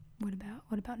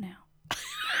What about now?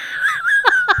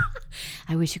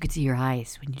 I wish you could see your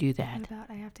eyes when you do that. What about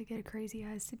I have to get crazy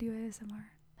eyes to do ASMR?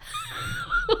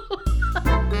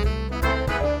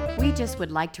 We just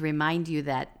would like to remind you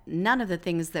that none of the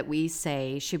things that we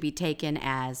say should be taken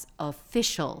as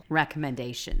official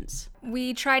recommendations.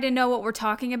 We try to know what we're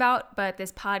talking about, but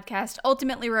this podcast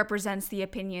ultimately represents the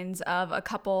opinions of a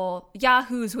couple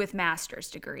yahoos with master's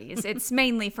degrees. It's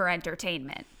mainly for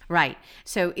entertainment. Right.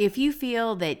 So if you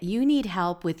feel that you need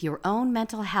help with your own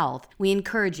mental health, we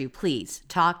encourage you, please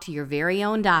talk to your very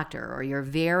own doctor or your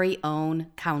very own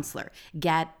counselor.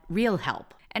 Get real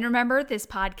help. And remember, this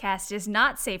podcast is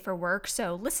not safe for work,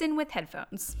 so listen with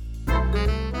headphones.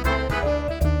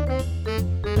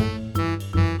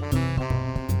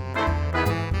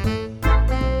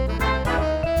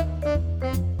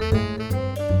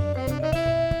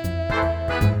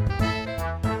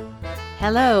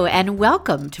 Hello, and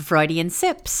welcome to Freudian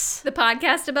Sips. The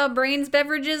podcast about brains,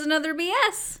 beverages, and other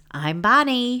BS. I'm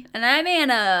Bonnie. And I'm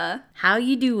Anna. How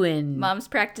you doing? Mom's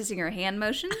practicing her hand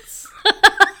motions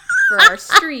for our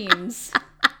streams.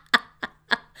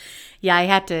 Yeah, I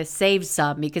had to save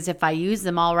some because if I use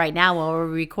them all right now while we're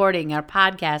recording our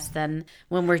podcast, then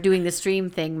when we're doing the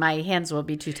stream thing, my hands will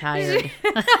be too tired.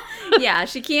 Yeah,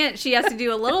 she can't. She has to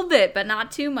do a little bit, but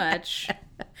not too much.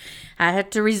 I have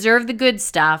to reserve the good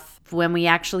stuff when we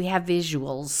actually have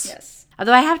visuals. Yes.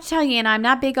 Although I have to tell you, and I'm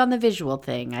not big on the visual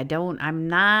thing. I'm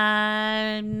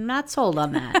not sold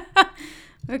on that.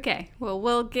 Okay, well,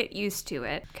 we'll get used to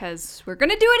it because we're going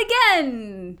to do it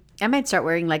again. I might start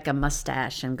wearing like a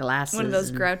mustache and glasses. One of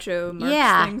those Groucho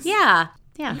Marx things. Yeah.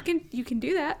 You can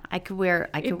do that. I could wear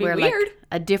be like weird.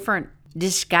 a different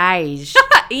disguise.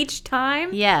 Each time?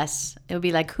 Yes. It would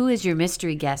be like, who is your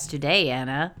mystery guest today,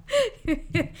 Anna?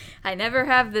 I never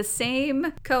have the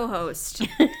same co-host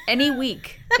any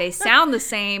week. They sound the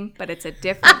same, but it's a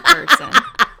different person.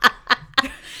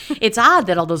 It's odd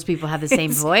that all those people have the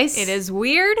same voice. It is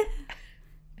weird,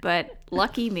 but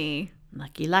lucky me.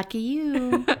 Lucky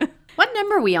you. What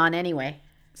number are we on anyway?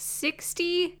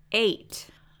 68.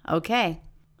 Okay.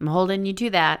 I'm holding you to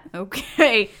that.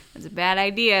 Okay. That's a bad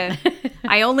idea.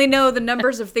 I only know the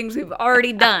numbers of things we've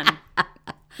already done.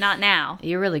 Not now.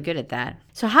 You're really good at that.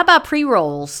 So how about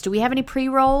pre-rolls? Do we have any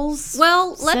pre-rolls? Well,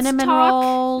 let's cinnamon talk.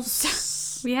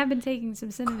 rolls. We have been taking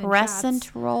some cinnamon Crescent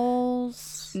shots.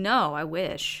 rolls. No, I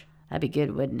wish. That'd be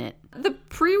good, wouldn't it? The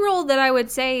pre-roll that I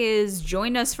would say is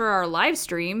join us for our live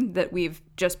stream that we've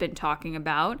just been talking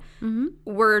about. Mm-hmm.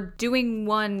 We're doing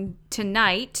one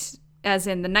tonight, as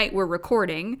in the night we're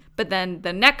recording, but then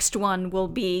the next one will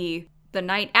be the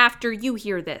night after you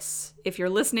hear this, if you're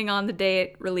listening on the day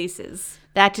it releases.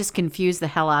 That just confused the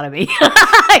hell out of me.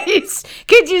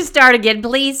 Could you start again,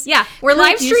 please? Yeah, we're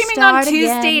live Could you streaming on start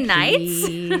Tuesday again, nights.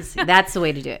 please? That's the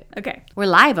way to do it. Okay. We're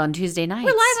live on Tuesday nights.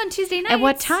 We're live on Tuesday nights. At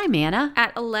what time, Anna?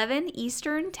 At 11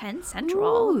 Eastern, 10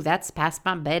 Central. Ooh, that's past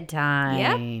my bedtime.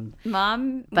 Yep.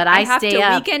 Mom, But I I have stay to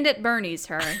up. weekend at Bernie's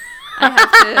her. I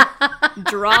have to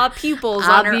draw pupils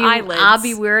on her eyelids. I'll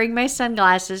be wearing my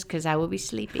sunglasses because I will be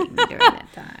sleeping during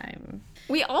that time.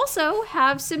 We also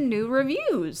have some new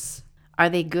reviews. Are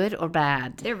they good or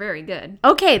bad? They're very good.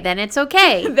 Okay, then it's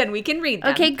okay. Then we can read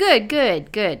them. Okay,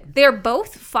 good. They're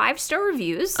both 5-star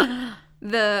reviews.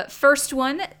 The first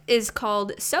one is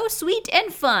called So Sweet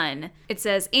and Fun. It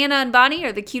says, Anna and Bonnie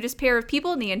are the cutest pair of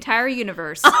people in the entire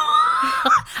universe.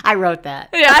 I wrote that.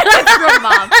 Yeah, that's from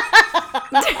Mom.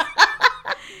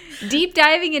 Deep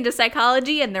diving into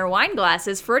psychology and their wine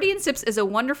glasses, Freudian Sips is a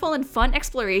wonderful and fun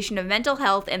exploration of mental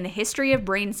health and the history of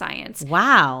brain science.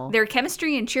 Wow. Their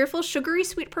chemistry and cheerful, sugary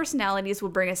sweet personalities will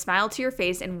bring a smile to your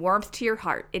face and warmth to your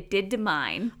heart. It did to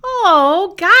mine.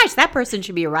 Oh, gosh. That person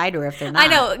should be a writer if they're not. I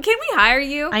know. Can we hire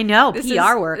you? I know. This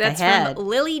PR work that's ahead. From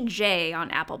Lily J on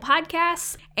Apple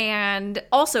Podcasts. And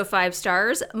also 5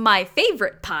 stars, My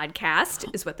Favorite Podcast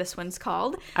is what this one's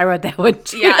called. I wrote that one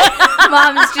too. Yeah.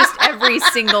 Mom's just every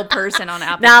single person on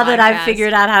Apple Now Podcasts. that I've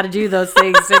figured out how to do those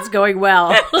things, it's going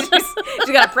well. She's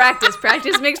got to practice.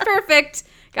 Practice makes perfect.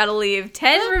 Got to leave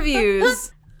 10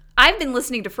 reviews. I've been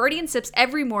listening to Freudian Sips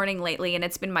every morning lately, and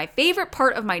it's been my favorite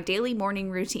part of my daily morning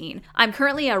routine. I'm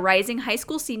currently a rising high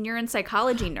school senior and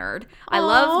psychology nerd. I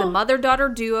love the mother-daughter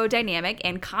duo dynamic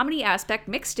and comedy aspect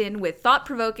mixed in with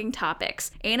thought-provoking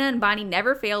topics. Anna and Bonnie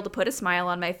never fail to put a smile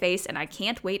on my face, and I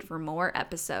can't wait for more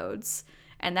episodes.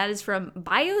 And that is from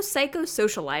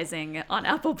Biopsychosocializing on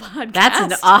Apple Podcasts. That's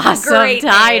an awesome Great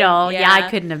title. name. Yeah,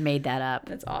 I couldn't have made that up.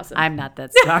 That's awesome. I'm not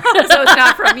that smart. So it's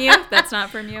not from you? That's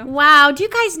not from you? Wow. Do you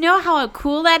guys know how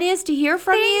cool that is to hear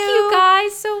from you? Thank you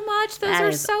guys so much. Those That are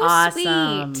is so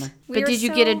awesome. sweet. But did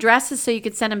you get addresses so you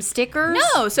could send them stickers?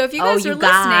 No. So if you guys are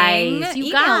guys, listening, you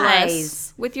email guys. us.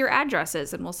 with your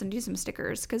addresses, and we'll send you some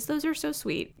stickers because those are so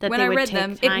sweet. That when they I would read take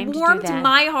them, time it to do warmed that.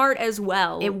 my heart as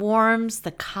well. It warms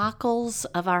the cockles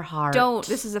of our heart. Don't.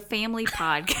 This is a family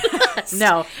podcast.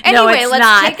 No. Anyway, it's let's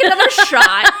not. take another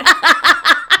shot.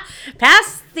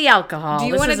 Pass the alcohol. Do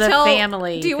you this want is to a tell?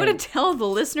 family Do you thing. want to tell the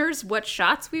listeners what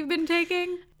shots we've been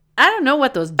taking? I don't know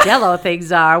what those Jello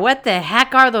things are. What the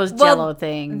heck are those Jello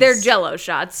things? They're Jello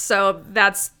shots, so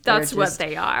that's They're what just-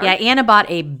 they are. Yeah, Anna bought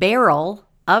a barrel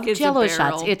of It's a Jello barrel.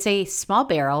 shots. It's a small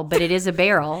barrel, but it is a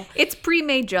barrel. It's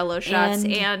pre-made Jello shots,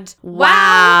 And- and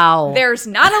wow. there's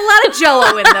not a lot of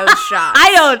Jello in those shots.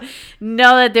 I don't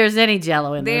know that there's any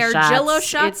Jello in They those are shots. Jello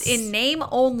shots It's- in name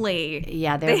only.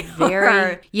 Yeah, they're They very.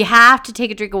 are. You have to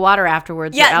take a drink of water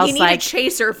afterwards. or Yeah, else, you need like, a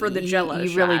chaser for the Jello You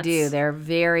shots. really do. They're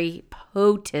very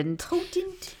potent.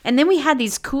 And then we had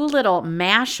these cool little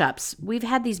mashups. We've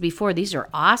had these before. These are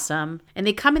awesome. And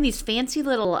they come in these fancy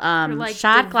little like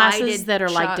shot glasses divided that are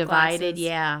like shot divided. glasses.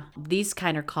 Yeah. These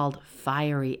kind are called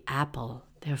fiery apple.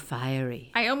 They're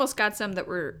fiery. I almost got some that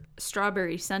were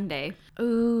strawberry sundae.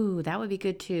 Ooh, that would be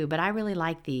good too. But I really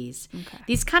like these. Okay.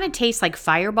 These kind of taste like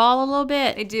Fireball a little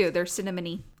bit. They do. They're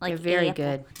cinnamony. They're very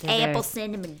good. They're Apple very-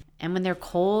 cinnamon. And when they're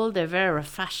cold, they're very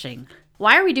refreshing.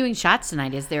 Why are we doing shots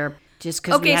tonight? Is there just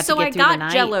because we Okay, have so to get I through the got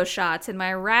night? Jello shots, and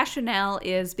my rationale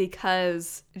is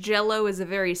because Jello is a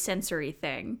very sensory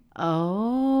thing,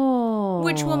 Oh.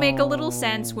 which will make a little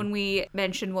sense when we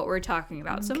mention what we're talking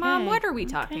about. So, Mom, Okay, what are we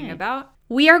talking about?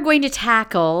 We are going to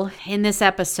tackle in this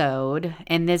episode,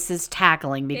 and this is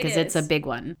tackling because it's a is. big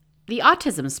one, the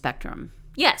autism spectrum.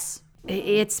 Yes,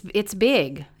 It's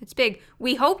big. it's big.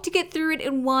 We hope to get through it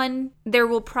in one. There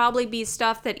will probably be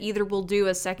stuff that either we'll do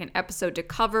a second episode to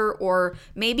cover, or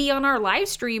maybe on our live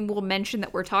stream we'll mention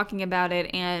that we're talking about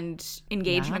it and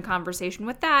engage in a conversation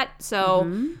with that.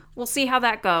 So we'll see how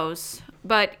that goes.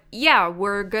 But yeah,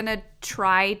 we're gonna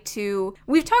try to.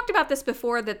 We've talked about this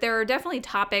before, that there are definitely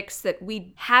topics that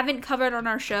we haven't covered on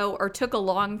our show or took a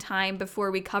long time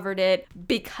before we covered it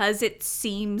because it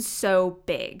seems so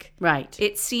big. Right.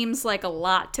 It seems like a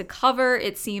lot to cover.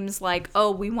 It seems like, oh,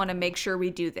 we want to make sure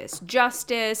we do this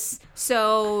justice.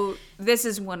 So this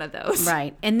is one of those.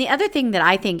 Right. And the other thing that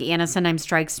I think, Anna, sometimes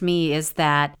strikes me is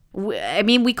that,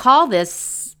 we call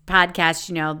this podcast,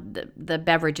 the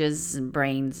beverages and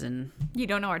brains and... You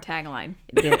don't know our tagline.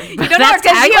 You don't know That's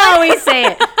our how you tagline. always say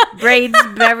it. Brains,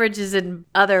 beverages, and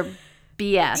other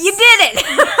BS. You did it.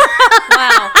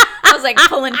 Wow. I was like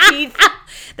pulling teeth.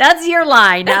 That's your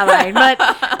line, not mine. But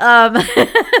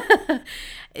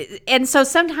and so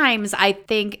sometimes I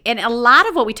think, and a lot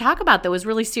of what we talk about though is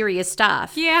really serious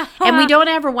stuff. Yeah. And we don't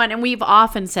ever want, and we've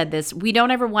often said this, we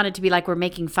don't ever want it to be like we're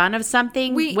making fun of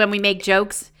something when we make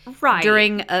jokes Right.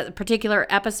 during a particular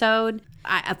episode.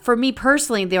 For me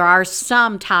personally, there are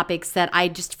some topics that I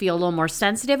just feel a little more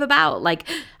sensitive about. Like,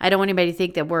 I don't want anybody to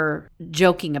think that we're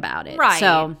joking about it. Right.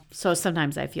 So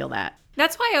sometimes I feel that.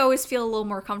 That's why I always feel a little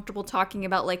more comfortable talking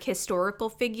about like historical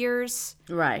figures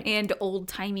Right. and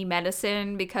old-timey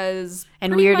medicine, because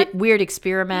And pretty weird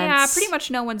experiments. Yeah, pretty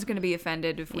much no one's going to be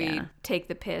offended if we Yeah. take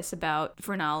the piss about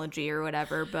phrenology or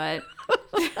whatever, but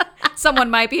someone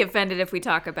might be offended if we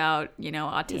talk about,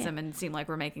 autism and seem like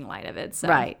we're making light of it. So.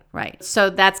 Right. So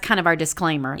that's kind of our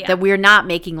disclaimer, Yeah. that we're not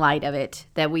making light of it,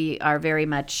 that we are very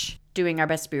much doing our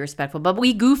best to be respectful, but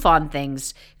we goof on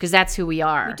things because that's who we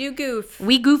are. We do goof.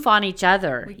 We goof on each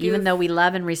other, goof. even though we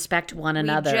love and respect one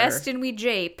another. We jest and we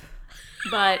jape,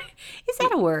 but Is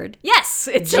that a word? yes,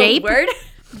 it's Jape? a word.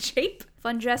 Jape.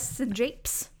 Fun jests and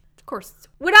japes. Of course.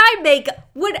 Would I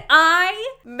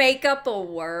make up a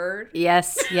word?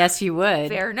 Yes, you would.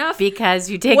 Fair enough. Because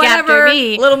you take Whatever, after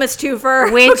me, Little Miss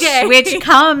Twofer. which Okay. which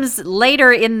comes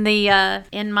later in the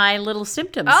in my little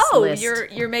symptoms list.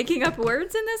 you're making up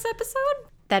words in this episode?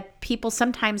 That people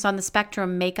sometimes on the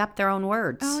spectrum make up their own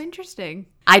words. Oh, interesting.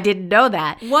 I didn't know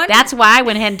that. One- That's why I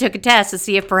went ahead and took a test to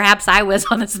see if perhaps I was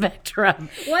on the spectrum.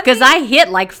 One Because thing- I hit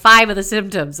like 5 of the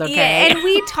symptoms, okay? Yeah, and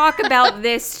we talk about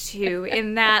this too,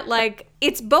 in that like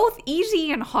it's both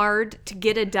easy and hard to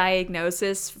get a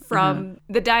diagnosis from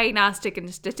the Diagnostic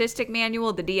and Statistic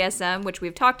Manual, the DSM, which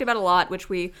we've talked about a lot, which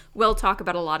we will talk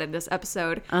about a lot in this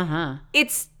episode.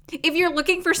 It's if you're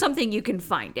looking for something, you can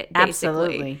find it, basically.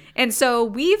 Absolutely. And so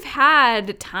we've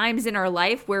had times in our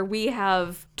life where we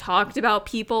have talked about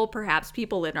people, perhaps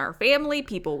people in our family,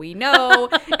 people we know,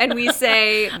 and we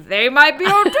say they might be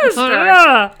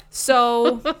autistic.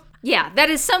 So, yeah, that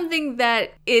is something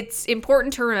that it's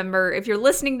important to remember. If you're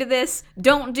listening to this,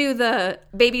 don't do the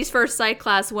Baby's First Sight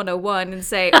Class 101 and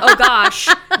say, oh gosh,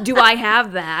 do I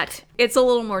have that? It's a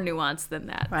little more nuanced than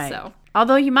that. Right. So.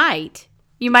 Although you might.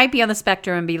 You might be on the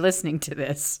spectrum and be listening to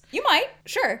this. You might,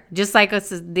 sure. Just like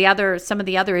some of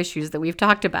the other issues that we've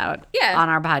talked about on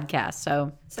our podcast.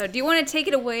 So do you want to take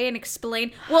it away and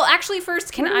explain? Well, actually,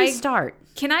 first, where do we start?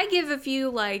 Can I give a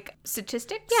few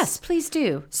statistics? Yes, please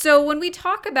do. So when we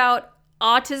talk about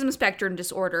autism spectrum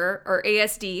disorder, or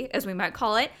ASD, as we might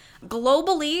call it,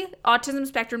 globally, autism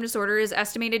spectrum disorder is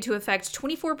estimated to affect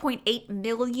 24.8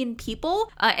 million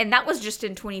people, and that was just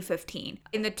in 2015.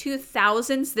 In the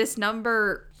 2000s, this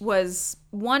number was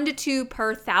 1 to 2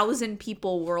 per 1,000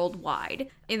 people worldwide.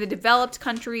 In the developed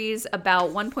countries,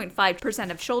 about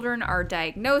 1.5% of children are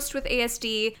diagnosed with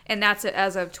ASD, and that's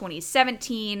as of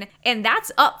 2017, and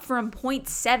that's up from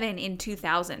 0.7 in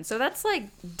 2000. So that's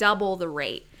double the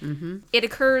rate. Mm-hmm. It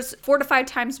occurs 4 to 5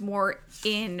 times more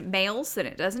in males than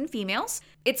it does in females.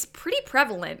 It's pretty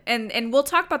prevalent, and we'll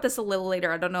talk about this a little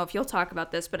later. I don't know if you'll talk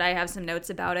about this, but I have some notes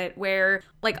about it where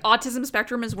autism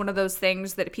spectrum is one of those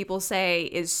things that people say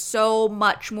is so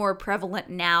much more prevalent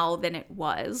now than it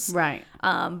was. Right.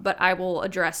 But I will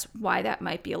address why that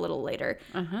might be a little later.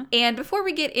 Uh-huh. And before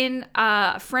we get in,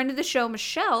 a friend of the show,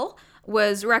 Michelle,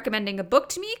 was recommending a book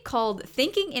to me called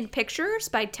Thinking in Pictures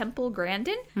by Temple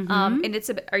Grandin. Mm-hmm.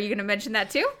 And are you going to mention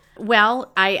that too?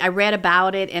 Well, I read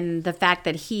about it and the fact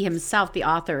that he himself, the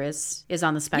author, is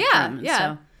on the spectrum. Yeah.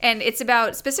 So. And it's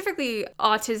about specifically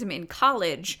autism in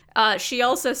college. She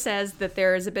also says that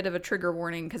there is a bit of a trigger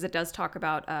warning because it does talk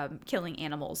about killing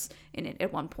animals in it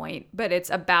at one point. But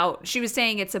she was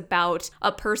saying it's about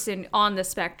a person on the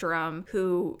spectrum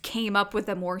who came up with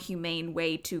a more humane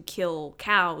way to kill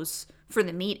cows for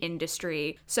the meat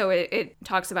industry. So it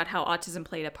talks about how autism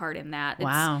played a part in that.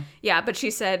 Wow. Yeah, but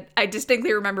she said, I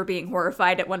distinctly remember being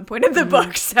horrified at one point of the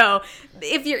book. So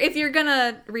if you're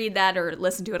gonna read that or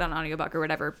listen to it on audiobook or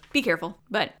whatever, be careful.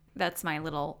 But that's my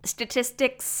little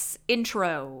statistics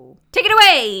intro. Take it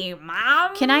away,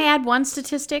 Mom. Can I add one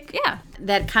statistic? Yeah.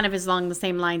 That kind of is along the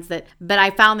same lines but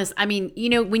I found this,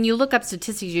 when you look up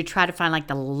statistics, you try to find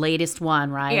the latest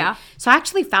one, right? Yeah. So I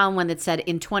actually found one that said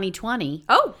in 2020.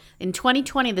 Oh. In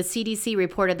 2020, the CDC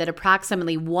reported that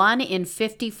approximately 1 in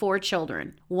 54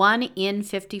 children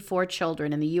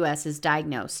in the U.S. is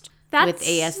diagnosed with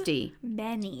ASD.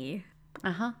 Many.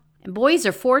 Uh-huh. And boys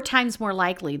are 4 times more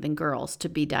likely than girls to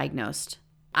be diagnosed.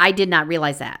 I did not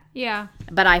realize that. Yeah.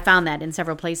 But I found that in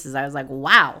several places. I was like,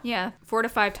 wow. Yeah. 4 to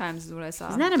 5 times is what I saw.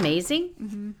 Isn't that amazing?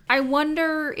 Mm-hmm. I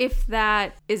wonder if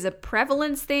that is a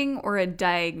prevalence thing or a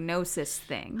diagnosis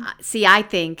thing. See, I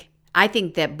think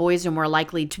that boys are more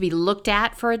likely to be looked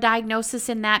at for a diagnosis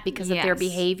in that because of their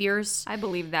behaviors. I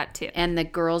believe that too. And the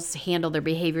girls handle their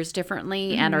behaviors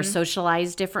differently and are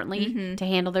socialized differently to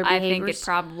handle their behaviors. I think it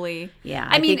probably... Yeah,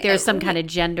 I think there's some kind of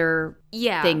gender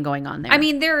thing going on there. I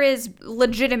mean, there is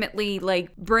legitimately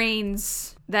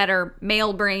brains that are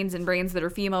male brains and brains that are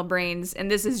female brains, and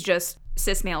this is just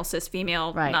cis male, cis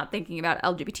female, not thinking about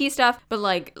LGBT stuff, but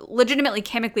legitimately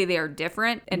chemically they are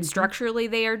different and structurally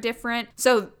they are different.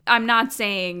 So I'm not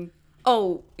saying,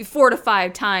 4 to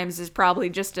 5 times is probably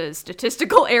just a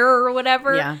statistical error or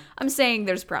whatever. Yeah. I'm saying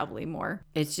there's probably more.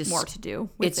 It's just more to do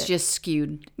with it's just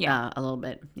skewed a little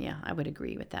bit. Yeah, I would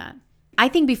agree with that. I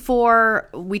think before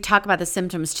we talk about the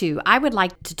symptoms too, I would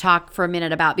like to talk for a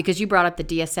minute about, because you brought up the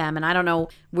DSM, and I don't know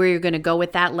where you're going to go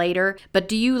with that later, but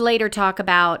do you later talk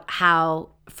about how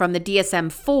from the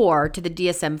DSM-4 to the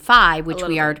DSM-5, which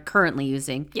we are currently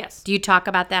using? Yes. Do you talk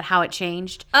about that, how it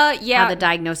changed? Yeah. How the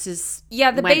diagnosis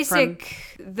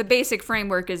the basic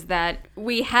framework is that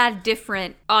we had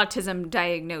different autism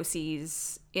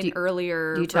diagnoses in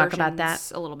earlier do you talk about that?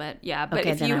 A little bit, yeah. But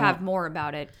if you have more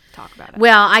about it, talk about it.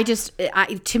 Well,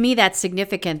 to me, that's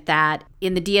significant that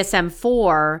in the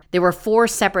DSM-4, there were 4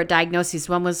 separate diagnoses.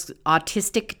 One was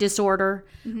autistic disorder,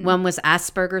 one was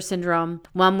Asperger's syndrome,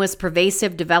 one was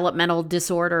pervasive developmental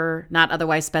disorder, not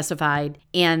otherwise specified,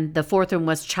 and the 4th one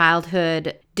was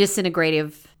childhood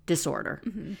disintegrative disorder.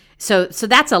 Mm-hmm. So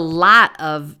that's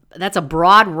a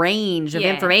broad range of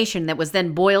information that was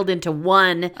then boiled into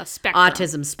one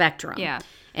autism spectrum. Yeah.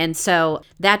 And so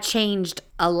that changed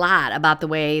a lot about the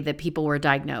way that people were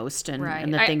diagnosed and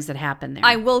the things that happened there.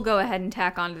 I will go ahead and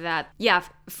tack onto that. Yeah,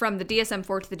 from the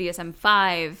DSM-4 to the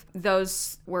DSM-5,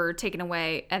 those were taken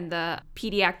away, and the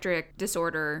pediatric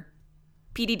disorder,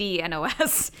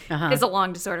 PDD-NOS, is a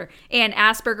long disorder. And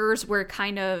Asperger's were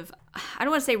kind of, I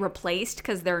don't want to say replaced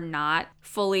because they're not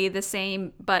fully the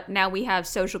same, but now we have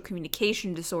social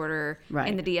communication disorder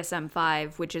in the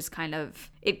DSM-5, which is kind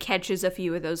of, it catches a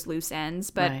few of those loose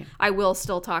ends, but I will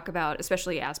still talk about,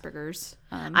 especially Asperger's.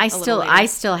 I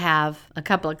still have a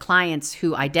couple of clients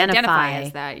who identify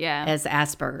as that, as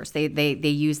Asperger's. They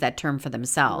use that term for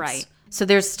themselves. Right. So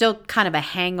there's still kind of a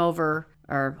hangover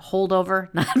or holdover,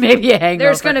 not maybe a hangover.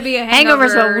 There's going to be a hangover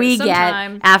is what hangover we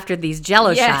sometime. get after these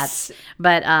Jello Yes. shots.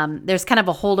 But there's kind of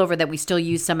a holdover that we still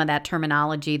use some of that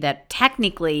terminology that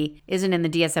technically isn't in the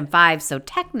DSM-5. So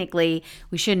technically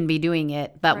we shouldn't be doing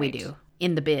it, but we Right. do.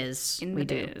 In the biz, In we the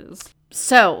do. biz.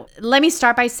 So let me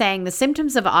start by saying the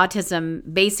symptoms of autism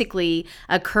basically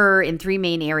occur in three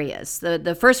main areas.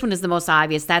 The first one is the most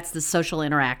obvious. That's the social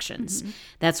interactions.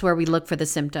 That's where we look for the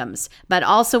symptoms. But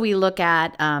also we look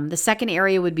at the second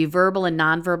area would be verbal and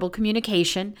nonverbal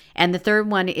communication. And the third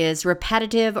one is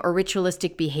repetitive or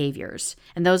ritualistic behaviors.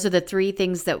 And those are the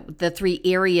three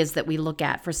areas that we look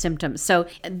at for symptoms. So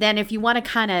then if you want to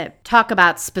kind of talk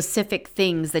about specific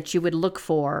things that you would look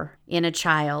for in a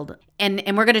child,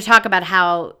 and we're going to talk about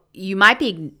how you might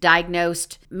be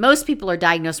diagnosed. Most people are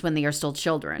diagnosed when they are still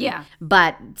children. Yeah.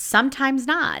 But sometimes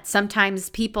not.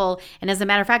 Sometimes people, and as a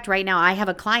matter of fact, right now I have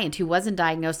a client who wasn't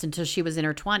diagnosed until she was in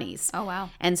her 20s. Oh, wow.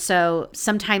 And so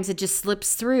sometimes it just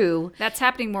slips through. That's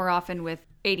happening more often with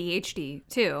ADHD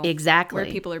too. Exactly. Where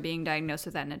people are being diagnosed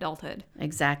with that in adulthood.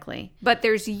 Exactly. But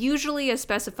there's usually a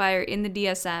specifier in the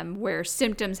DSM where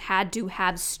symptoms had to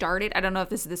have started. I don't know if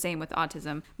this is the same with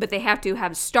autism, but they have to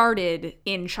have started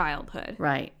in childhood.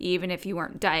 Right. Even if you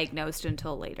weren't diagnosed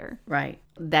until later. Right.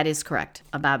 That is correct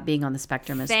about being on the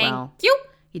spectrum as well. Thank you.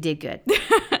 You did good.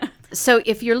 So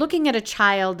if you're looking at a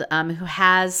child who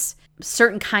has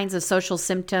certain kinds of social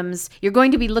symptoms, you're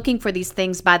going to be looking for these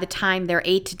things by the time they're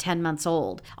 8 to 10 months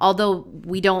old. Although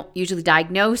we don't usually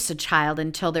diagnose a child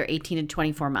until they're 18 and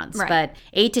 24 months. Right. But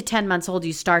 8 to 10 months old,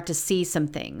 you start to see some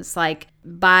things. Like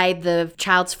by the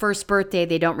child's first birthday,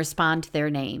 they don't respond to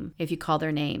their name if you call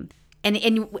their name.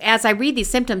 And as I read these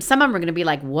symptoms, some of them are going to be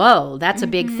like, whoa, that's a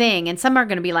big thing. And some are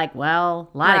going to be like, well,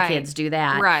 a lot of Right. kids do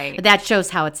that. Right. But that shows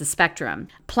how it's a spectrum.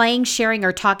 Playing, sharing,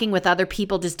 or talking with other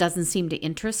people just doesn't seem to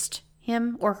interest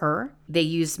him or her. They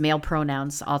use male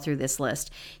pronouns all through this list.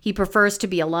 He prefers to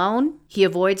be alone. He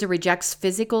avoids or rejects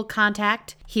physical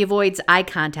contact. He avoids eye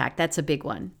contact. That's a big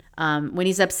one. When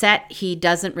he's upset, he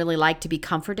doesn't really like to be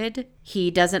comforted.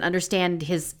 He doesn't understand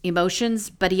his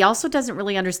emotions, but he also doesn't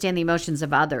really understand the emotions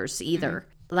of others either.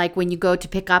 Like when you go to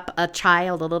pick up a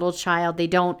little child, they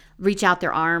don't reach out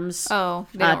their arms Oh,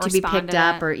 they don't to be respond picked to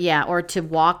up that. or to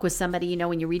walk with somebody. You know,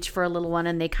 when you reach for a little one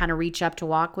and they kind of reach up to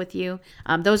walk with you.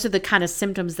 Those are the kind of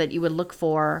symptoms that you would look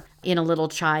for in a little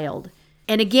child.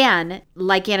 And again,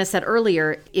 like Anna said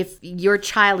earlier, if your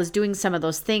child is doing some of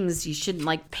those things, you shouldn't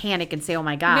like panic and say, oh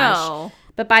my gosh. No.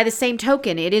 But by the same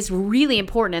token, it is really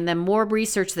important. And the more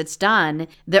research that's done,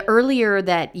 the earlier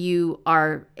that you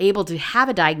are able to have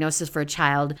a diagnosis for a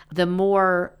child, the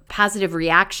more positive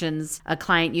reactions a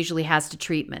client usually has to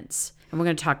treatments. And we're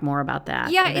going to talk more about that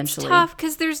eventually. It's tough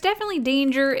because there's definitely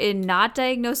danger in not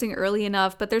diagnosing early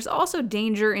enough, but there's also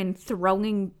danger in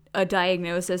throwing a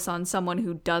diagnosis on someone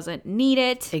who doesn't need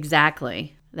it.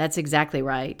 Exactly. That's exactly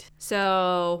right.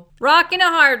 So, rock in a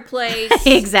hard place.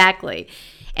 Exactly.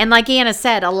 And like Anna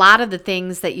said, a lot of the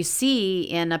things that you see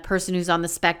in a person who's on the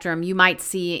spectrum, you might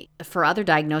see for other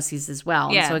diagnoses as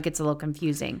well. Yeah. And so it gets a little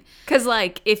confusing. Because,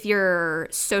 like, if you're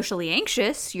socially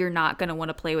anxious, you're not going to want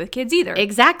to play with kids either.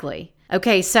 Exactly.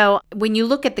 Okay, so when you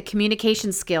look at the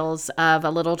communication skills of a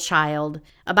little child,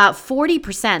 about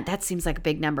 40%, that seems like a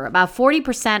big number, about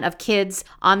 40% of kids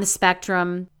on the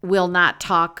spectrum will not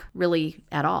talk really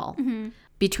at all. Mm-hmm.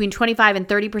 Between 25 and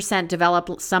 30%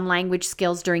 develop some language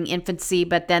skills during infancy,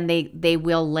 but then they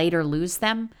will later lose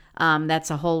them. That's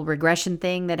a whole regression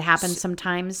thing that happens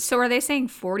sometimes. So are they saying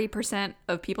 40%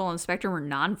 of people on the spectrum are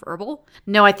nonverbal?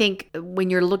 No, I think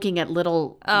when you're looking at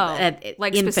little,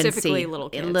 like infancy, specifically little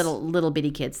kids. little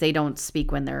bitty kids, they don't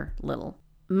speak when they're little.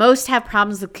 Most have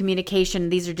problems with communication.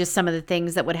 These are just some of the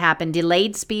things that would happen.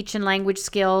 Delayed speech and language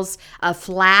skills, a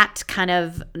flat kind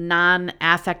of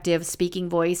non-affective speaking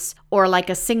voice, or like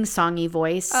a sing-songy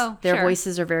voice. Oh, Their sure.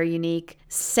 voices are very unique.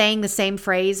 Saying the same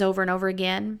phrase over and over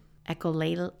again.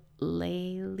 Echolalia.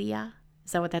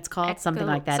 Is that what that's called? Something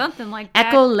like that. Something like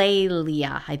that.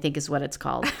 Echolalia, I think is what it's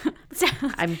called.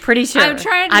 I'm pretty sure. I'm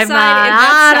trying to I'm decide if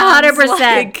that not sounds 100%.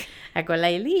 like-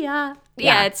 Echolalia.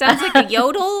 Yeah, it sounds like a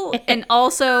yodel, and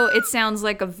also it sounds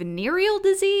like a venereal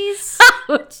disease.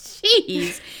 Oh,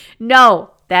 jeez.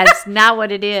 No, that's not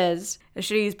what it is. I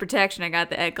should use protection. I got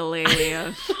the echolalia.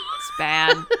 It's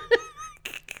bad.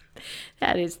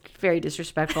 That is very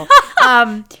disrespectful.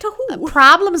 To who?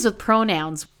 Problems with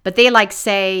pronouns, but they like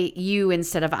say you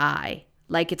instead of I.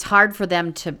 Like it's hard for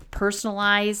them to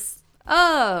personalize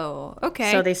Oh,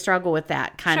 okay. So they struggle with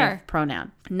that kind Sure. of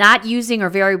pronoun. Not using or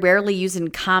very rarely using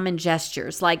common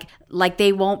gestures, like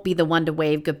they won't be the one to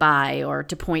wave goodbye or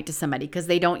to point to somebody because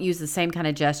they don't use the same kind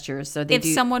of gestures. So they if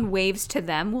someone waves to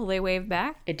them, will they wave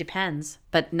back? It depends,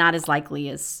 but not as likely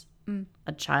as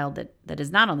a child that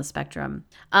is not on the spectrum.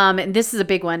 And this is a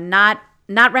big one. Not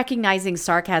recognizing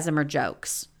sarcasm or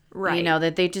jokes. Right. You know,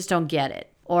 that they just don't get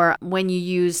it. Or when you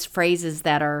use phrases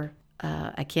that are,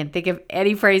 I can't think of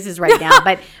any phrases right now,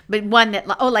 but one that,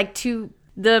 like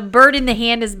the bird in the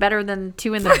hand is better than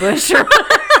two in the bush. Or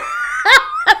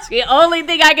that's the only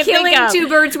thing I can think of. Killing two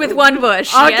birds with one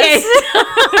bush. Okay. Yes.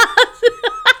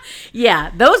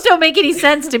 Yeah, those don't make any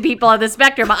sense to people on the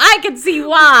spectrum. I can see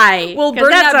why. We'll 'Cause burn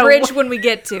that's that a- bridge when we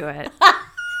get to it.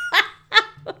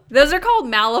 Those are called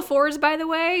malaphors, by the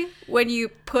way, when you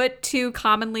put two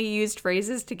commonly used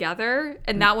phrases together.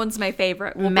 And that one's my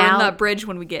favorite. We'll burn that bridge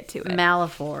when we get to it.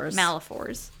 Malaphors.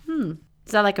 Malaphors.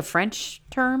 Is that like a French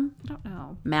term? I don't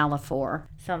know. Malaphor.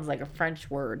 Sounds like a French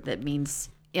word that means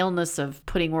illness of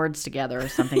putting words together or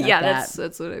something like Yeah, that.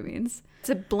 that's what it means. It's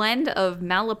a blend of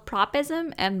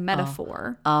malapropism and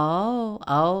metaphor.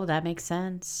 Oh, that makes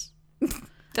sense. Does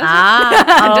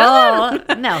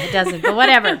No, it doesn't, but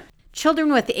whatever.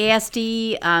 Children with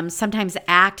ASD sometimes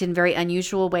act in very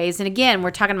unusual ways. And again,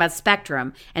 we're talking about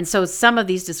spectrum. And so some of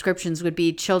these descriptions would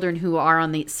be children who are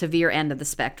on the severe end of the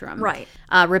spectrum. Right.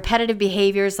 Repetitive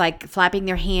behaviors like flapping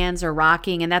their hands or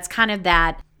rocking. And that's kind of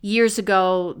that years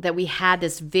ago that we had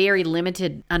this very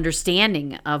limited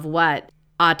understanding of what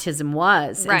autism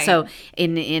was. Right. And so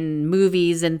in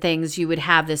movies and things, you would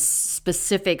have this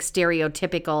specific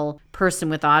stereotypical person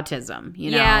with autism,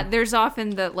 you know? Yeah, there's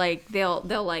often that like they'll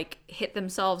like hit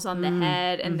themselves on the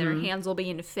head and their hands will be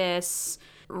in fists.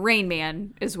 Rain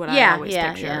Man is what I always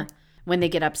picture. Yeah. When they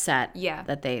get upset. Yeah.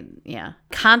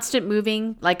 Constant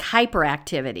moving, like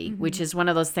hyperactivity, which is one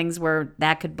of those things where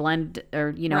that could blend or,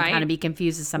 Right. kind of be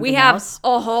confused as something We have else.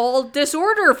 a whole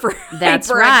disorder for That's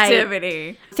right.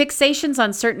 hyperactivity. Fixations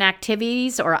on certain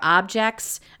activities or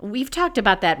objects. We've talked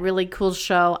about that really cool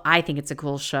show. I think it's a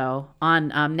cool show on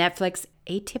Netflix,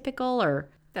 Atypical or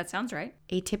That sounds right.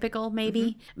 Atypical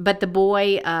maybe. But the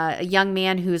boy, a young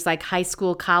man who's like high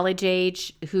school, college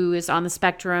age, who is on the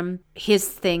spectrum, his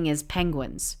thing is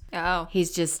penguins. Oh.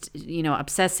 He's just,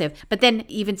 obsessive. But then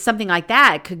even something like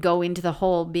that could go into the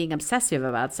whole being obsessive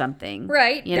about something.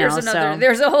 Right. There's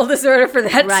There's a whole disorder for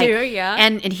that too, yeah.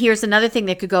 And here's another thing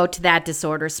that could go to that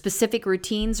disorder. Specific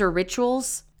routines or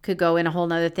rituals could go in a whole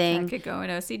nother thing. That could go in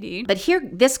OCD. But here,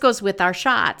 this goes with our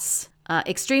shots.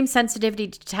 Extreme sensitivity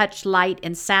to touch, light,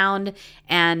 and sound,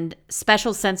 and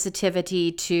special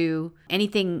sensitivity to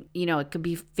anything, it could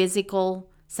be physical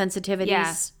sensitivities.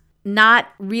 Yeah. Not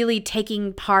really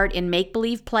taking part in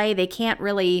make-believe play. They can't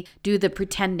really do the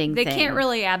pretending They thing. can't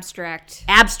really abstract.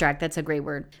 Abstract, that's a great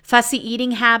word. Fussy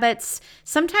eating habits.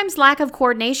 Sometimes lack of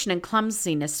coordination and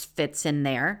clumsiness fits in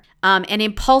there. And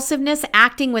impulsiveness,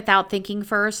 acting without thinking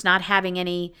first, not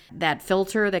having that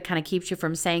filter that kind of keeps you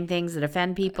from saying things that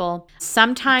offend people.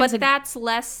 Sometimes. But that's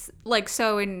less like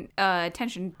so in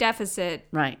attention deficit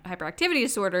Right. hyperactivity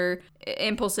disorder,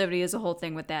 impulsivity is a whole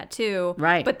thing with that too.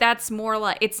 Right. But that's more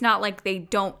like, it's not like they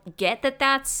don't get that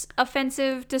that's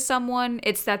offensive to someone.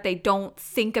 It's that they don't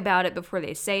think about it before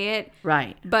they say it.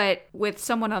 Right. But with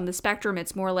someone on the spectrum,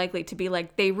 it's more likely to be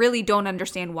like they really don't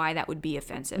understand why that would be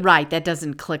offensive. Right. That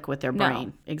doesn't click with their No.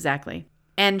 brain. Exactly.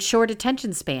 And short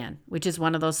attention span, which is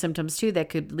one of those symptoms too that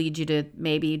could lead you to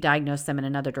maybe diagnose them in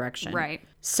another direction. Right.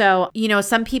 So,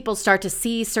 some people start to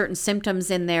see certain symptoms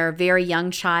in their very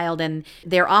young child, and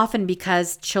they're often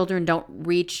because children don't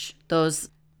reach those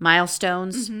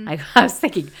milestones. I was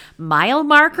thinking, mile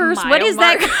markers? What Mile is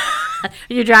that?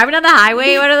 You're driving on the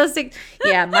highway. What are those things?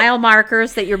 Yeah, mile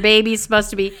markers that your baby's supposed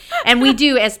to be. And we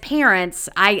do as parents.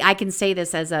 I can say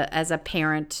this as a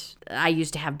parent. I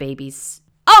used to have babies.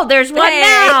 Oh, there's one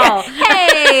now.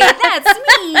 Hey, that's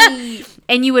me.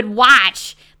 And you would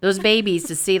watch those babies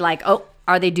to see like, oh,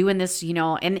 are they doing this,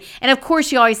 and of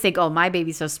course you always think, oh, my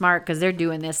baby's so smart because they're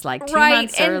doing this like 2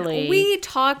 months early. And we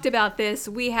talked about this.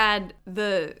 We had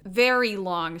the very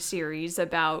long series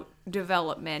about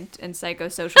development and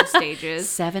psychosocial stages.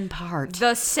 7 parts. The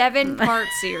 7-part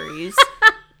series.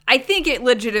 I think it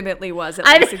legitimately was at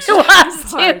I least think 7 it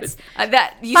was, parts. too.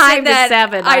 That you 5 said to that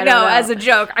 7, I I don't know know. as a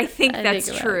joke. I think I that's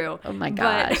think about true. it. Oh my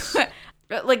But,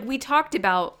 gosh. like we talked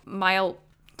about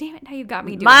Damn it! Now you got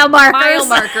me doing Mile markers. Mile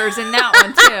markers in that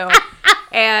one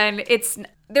too. And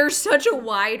there's such a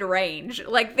wide range.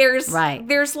 Like there's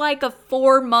like a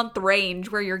 4-month range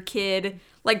where your kid,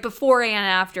 like before and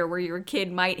after, where your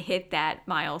kid might hit that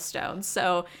milestone.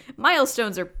 So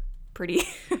milestones are pretty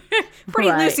pretty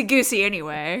Right. loosey-goosey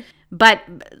anyway. But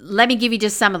let me give you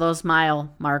just some of those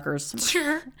mile markers.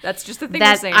 Sure. That's just the thing we're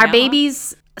That saying our now,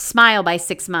 babies smile by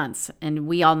 6 months, and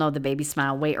we all know the babies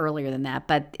smile way earlier than that.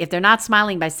 But if they're not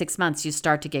smiling by 6 months, you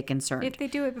start to get concerned. If they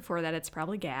do it before that, it's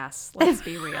probably gas. Let's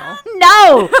be real.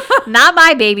 No, not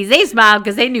my babies. They smiled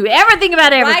because they knew everything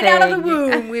about everything. Right out of the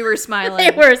womb, we were smiling.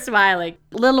 They were smiling.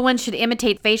 Little ones should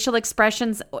imitate facial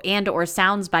expressions and or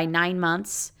sounds by 9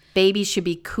 months. Babies should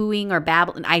be cooing or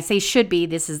babbling. I say should be.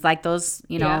 This is like those,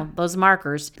 Yeah. those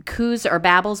markers. Coos or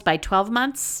babbles by 12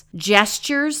 months.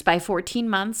 Gestures by 14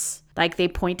 months. Like they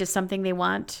point to something they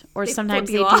want. Or sometimes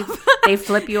flip you they do. off. They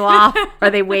flip you off. Or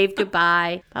they wave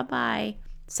goodbye. Bye-bye.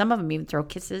 Some of them even throw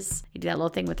kisses. They do that little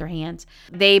thing with their hands.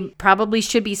 They probably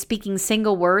should be speaking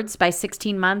single words by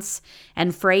 16 months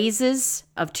and phrases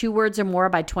of 2 words or more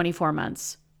by 24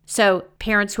 months. So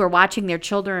parents who are watching their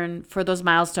children for those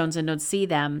milestones and don't see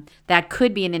them, that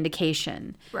could be an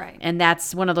indication. Right. And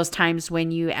that's one of those times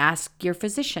when you ask your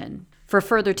physician for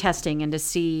further testing and to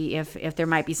see if there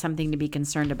might be something to be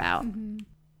concerned about. Mm-hmm.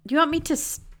 Do you want me to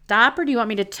stop or do you want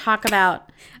me to talk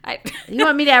about... I, You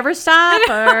want me to ever stop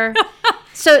or...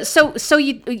 So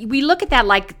we look at that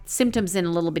like symptoms in a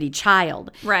little bitty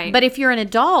child. Right. But if you're an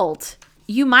adult...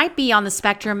 You might be on the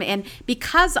spectrum, and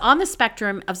because on the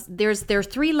spectrum of there are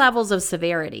 3 levels of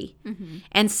severity,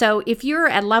 and so if you're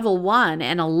at level 1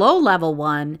 and a low level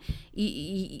 1,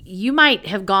 you might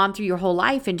have gone through your whole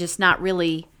life and just not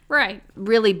really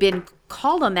been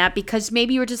called on that because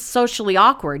maybe you were just socially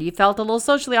awkward. You felt a little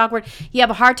socially awkward. You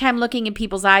have a hard time looking in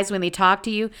people's eyes when they talk to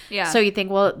you. Yeah. So you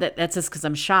think, well, that's just because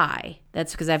I'm shy.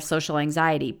 That's because I have social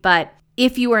anxiety. But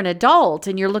if you were an adult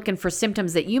and you're looking for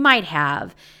symptoms that you might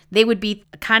have, they would be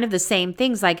kind of the same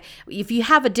things. Like if you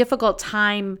have a difficult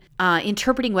time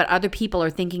interpreting what other people are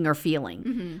thinking or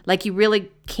feeling, like you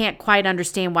really can't quite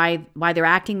understand why they're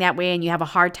acting that way and you have a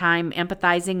hard time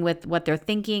empathizing with what they're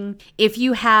thinking. If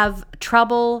you have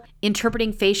trouble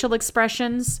interpreting facial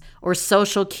expressions or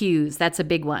social cues, that's a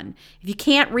big one. If you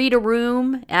can't read a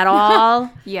room at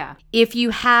all, yeah. if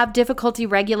you have difficulty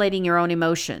regulating your own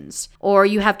emotions or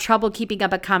you have trouble keeping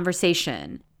up a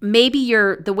conversation, maybe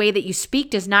the way that you speak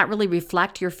does not really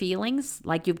reflect your feelings,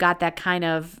 like you've got that kind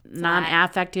of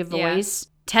non-affective voice.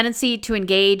 Tendency to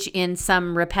engage in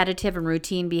some repetitive and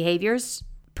routine behaviors.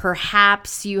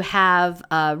 Perhaps you have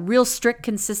a real strict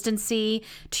consistency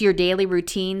to your daily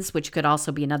routines, which could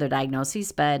also be another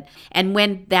diagnosis. And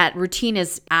when that routine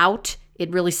is out,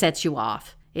 it really sets you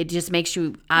off. It just makes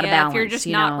you out of balance. If you're just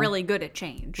not really good at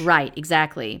change. Right,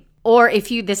 exactly. Or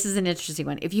this is an interesting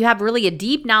one. If you have really a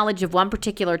deep knowledge of one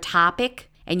particular topic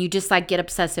and you just like get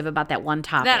obsessive about that one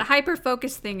topic. That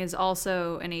hyper-focus thing is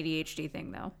also an ADHD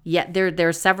thing, though. Yeah, there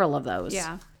are several of those.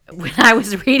 Yeah. When I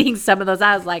was reading some of those,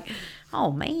 I was like,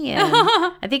 oh man,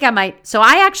 I think I might. So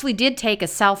I actually did take a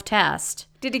self-test.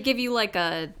 Did it give you like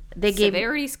a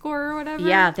severity score or whatever?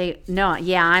 Yeah,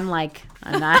 I'm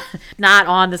not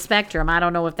on the spectrum. I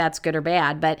don't know if that's good or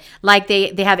bad, but like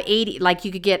they have 80, like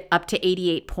you could get up to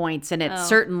 88 points, and at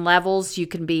certain levels you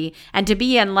can be, and to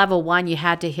be in level 1 you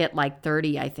had to hit like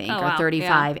 30, I think, or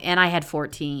 35, and I had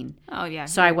 14. Oh yeah.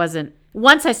 So I wasn't.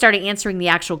 Once I started answering the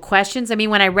actual questions, I mean,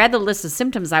 when I read the list of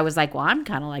symptoms, I was like, well, I'm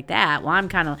kind of like that. Well, I'm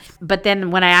kind of, but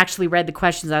then when I actually read the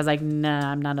questions, I was like, nah,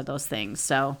 I'm none of those things.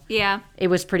 So yeah, it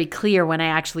was pretty clear when I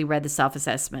actually read the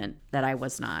self-assessment that I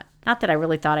was not. Not that I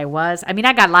really thought I was. I mean,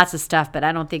 I got lots of stuff, but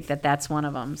I don't think that that's one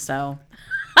of them. So.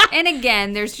 And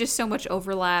again, there's just so much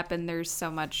overlap and there's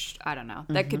so much, I don't know,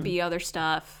 that could be other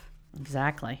stuff.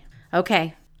 Exactly.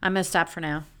 Okay. I'm going to stop for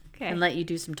now. Okay. And let you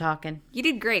do some talking. You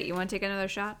did great. You want to take another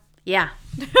shot? Yeah.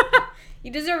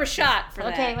 You deserve a shot for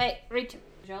that. Okay, wait. Reach.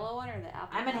 Jello one or the apple?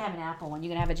 I'm going to have an apple one. You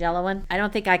going to have a Jello one? I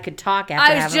don't think I could talk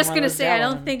after I was having just one going to of those say, Jell-O I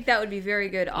don't ones. think that would be very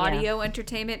good audio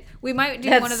entertainment. We might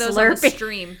do That's one of those on the slurping.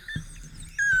 stream.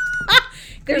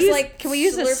 Can we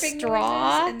use a slurping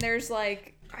straw? noises, and there's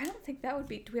like, I don't think that would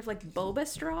be, do we have like boba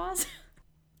straws?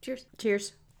 Cheers.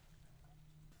 Cheers.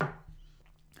 I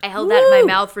held that in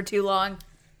my mouth for too long.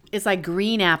 It's like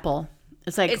green apple.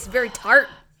 It's Very tart.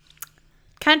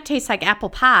 kind of tastes like apple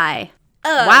pie.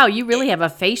 Wow, you really have a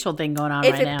facial thing going on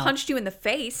If right it now. punched you in the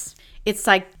face. It's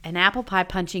like an apple pie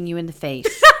punching you in the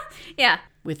face Yeah.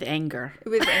 with anger.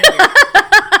 With anger.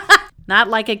 Not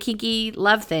like a kinky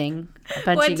love thing,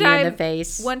 punching you in the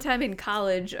face. One time in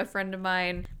college, a friend of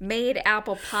mine made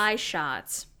apple pie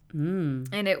shots.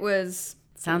 And it was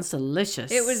Sounds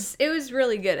delicious. It was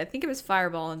really good. I think it was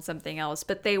Fireball and something else.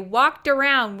 But they walked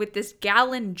around with this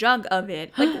gallon jug of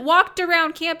it. Like walked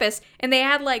around campus and they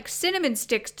had like cinnamon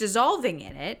sticks dissolving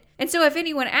in it. And so if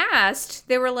anyone asked,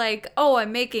 they were like, oh,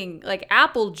 I'm making like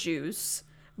apple juice.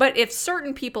 But if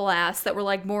certain people ask that were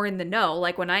like more in the know,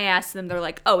 like when I asked them, they're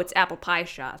like, oh, it's apple pie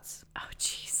shots. Oh,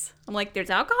 jeez. I'm like,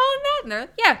 there's alcohol in that? And they're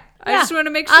like, yeah. I Yeah. just want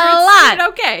to make sure A lot.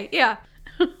 okay. Yeah.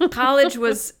 College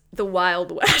was the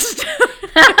Wild West.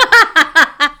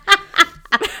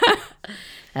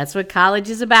 That's what college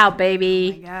is about,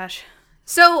 baby. Gosh.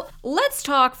 So let's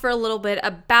talk for a little bit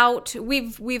about,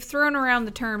 we've thrown around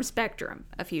the term spectrum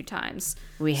a few times.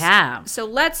 We have. So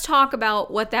let's talk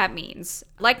about what that means.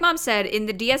 Like Mom said, in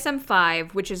the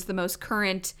DSM-5, which is the most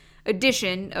current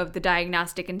edition of the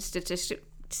Diagnostic and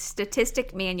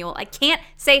Statistic Manual, I can't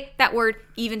say that word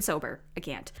even sober. I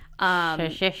can't.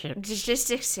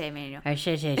 Statistics Manual.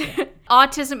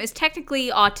 Autism is technically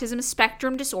autism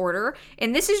spectrum disorder,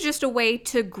 and this is just a way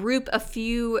to group a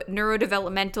few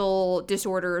neurodevelopmental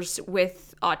disorders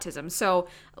with autism. So,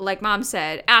 like Mom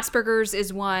said, Asperger's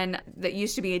is one that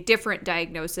used to be a different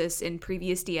diagnosis in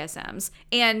previous DSMs.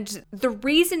 And the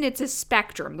reason it's a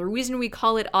spectrum, the reason we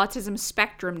call it autism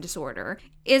spectrum disorder,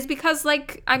 is because,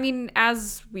 like, I mean,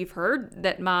 as we've heard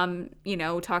that Mom,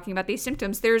 talking about these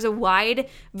symptoms, there's a wide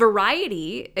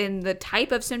variety in the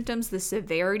type of symptoms, the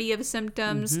severity of symptoms.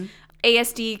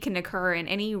 ASD can occur in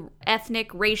any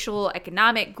ethnic, racial,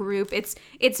 economic group.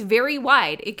 It's very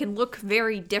wide. It can look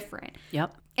very different.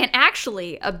 Yep. And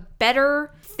actually, a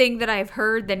better thing that I've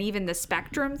heard than even the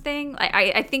spectrum thing,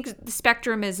 I think the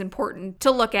spectrum is important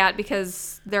to look at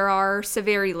because there are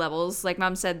severity levels. Like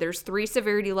Mom said, there's 3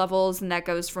 severity levels, and that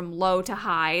goes from low to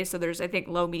high. So there's, I think,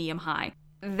 low, medium, high.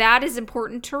 That is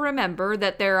important to remember,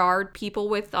 that there are people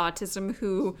with autism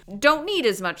who don't need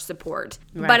as much support.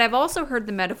 Right. But I've also heard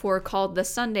the metaphor called the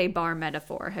Sunday bar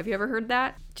metaphor. Have you ever heard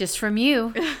that? Just from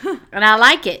you. And I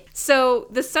like it. So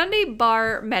the Sunday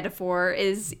bar metaphor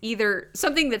is either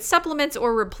something that supplements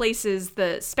or replaces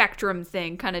the spectrum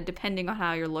thing, kind of depending on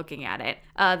how you're looking at it.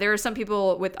 There are some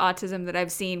people with autism that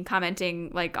I've seen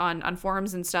commenting like on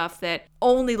forums and stuff that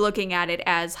only looking at it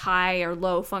as high or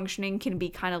low functioning can be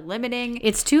kind of limiting.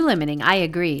 It's too limiting. I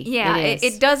agree. Yeah, it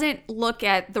is. it doesn't look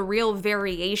at the real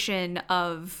variation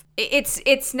of...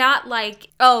 It's not like,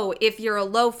 oh, if you're a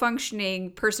low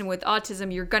functioning person with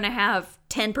autism, you're going to have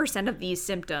 10% of these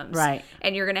symptoms. Right.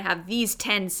 And you're going to have these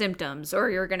 10 symptoms,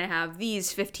 or you're going to have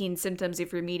these 15 symptoms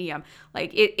if you're medium. Like,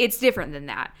 it's different than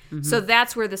that. So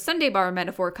that's where the Sunday bar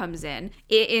metaphor comes in.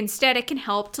 Instead, it can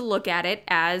help to look at it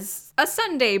as a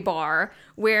Sunday bar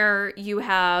where you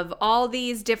have all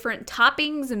these different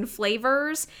toppings and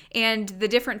flavors, and the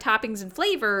different toppings and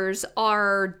flavors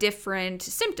are different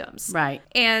symptoms. Right.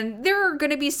 And there are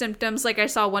going to be symptoms, like I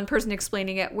saw one person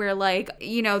explaining it, where like,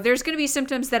 there's going to be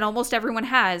symptoms that almost everyone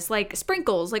has, like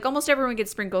sprinkles. Like almost everyone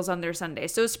gets sprinkles on their Sunday.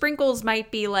 So sprinkles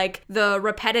might be like the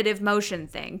repetitive motion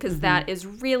thing, because that is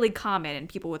really common in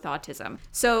people with autism.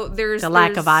 So there's the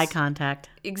lack of eye contact.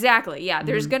 Exactly. Yeah.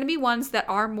 There's going to be ones that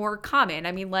are more common.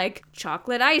 I mean, like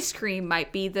chocolate ice cream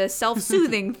might be the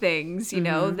self-soothing things,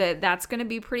 that's going to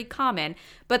be pretty common.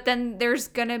 But then there's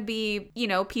going to be,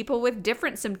 people with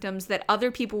different symptoms that other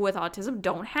people with autism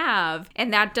don't have.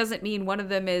 And that doesn't mean one of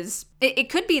them is, it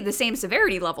could be the same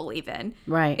severity level even.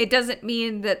 Right. It doesn't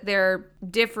mean that they're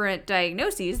different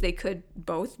diagnoses. They could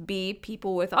both be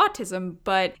people with autism,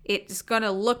 but it's going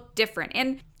to look different.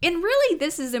 And really,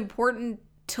 this is important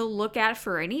to look at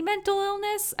for any mental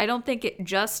illness. I don't think it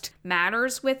just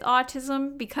matters with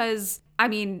autism, because I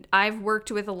mean, I've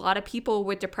worked with a lot of people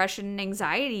with depression and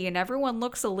anxiety, and everyone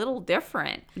looks a little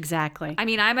different. Exactly. I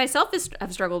mean, I myself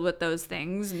have struggled with those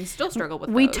things and still struggle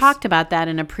with We those. talked about that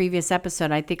in a previous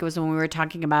episode. I think it was when we were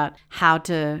talking about how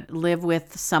to live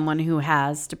with someone who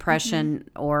has depression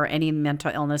or any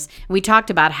mental illness. We talked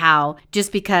about how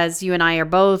just because you and I are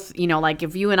both, like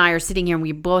if you and I are sitting here and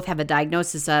we both have a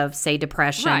diagnosis of, say,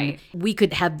 depression, Right. we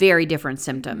could have very different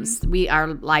symptoms.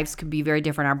 Our lives could be very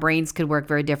different. Our brains could work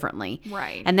very differently.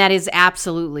 Right. And that is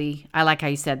absolutely, I like how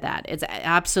you said that. It's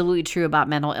absolutely true about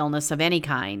mental illness of any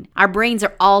kind. Our brains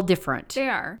are all different. They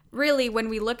are. Really, when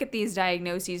we look at these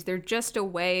diagnoses, they're just a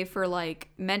way for like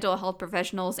mental health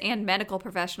professionals and medical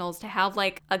professionals to have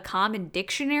like a common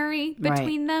dictionary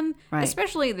between them, Right.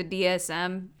 especially the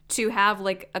DSM, to have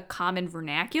like a common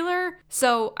vernacular.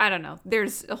 So I don't know.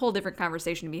 There's a whole different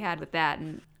conversation to be had with that.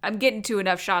 And I'm getting to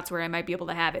enough shots where I might be able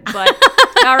to have it, but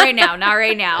not right now. Not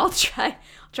right now. I'll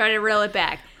try to reel it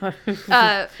back.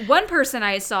 One person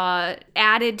I saw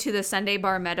added to the Sunday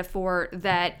bar metaphor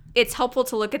that it's helpful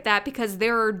to look at that because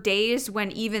there are days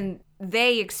when even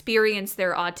they experience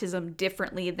their autism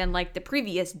differently than like the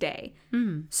previous day.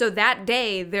 So that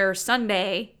day, their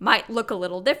Sunday might look a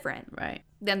little different. Right.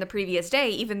 than the previous day,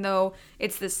 even though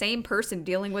it's the same person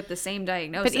dealing with the same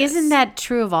diagnosis. But isn't that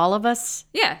true of all of us?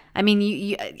 Yeah. I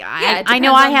mean, I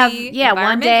know I have,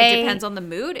 one It day. depends on the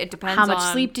mood. It depends How on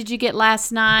much sleep did you get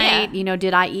last night? Yeah.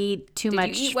 Did I eat too you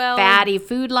much eat well? fatty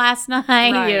food last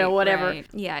night? Whatever. Right.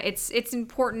 Yeah, it's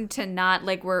important to not,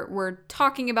 like, we're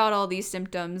talking about all these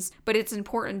symptoms, but it's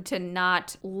important to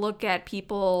not look at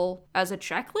people as a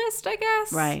checklist, I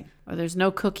guess. Right. Or there's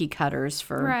no cookie cutters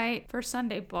for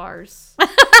Sunday bars.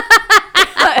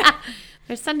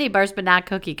 There's Sunday bars, but not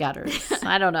cookie cutters.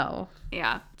 I don't know.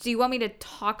 Yeah. Do you want me to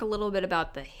talk a little bit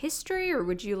about the history, or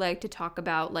would you like to talk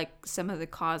about, like, some of the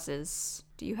causes?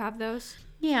 Do you have those?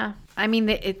 Yeah. I mean,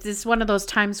 it's one of those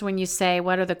times when you say,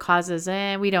 what are the causes?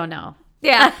 We don't know.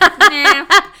 Yeah.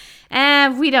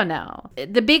 We don't know.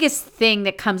 The biggest thing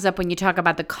that comes up when you talk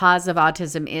about the cause of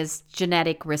autism is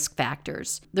genetic risk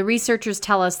factors. The researchers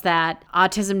tell us that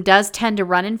autism does tend to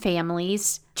run in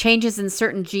families. Changes in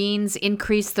certain genes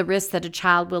increase the risk that a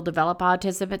child will develop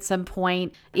autism at some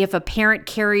point. If a parent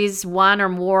carries one or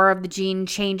more of the gene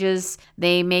changes,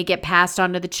 they may get passed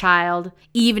on to the child,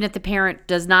 even if the parent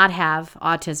does not have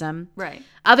autism. Right.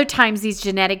 Other times, these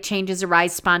genetic changes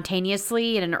arise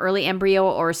spontaneously in an early embryo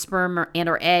or sperm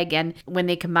or egg, and when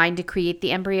they combine to create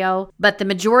the embryo. But the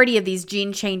majority of these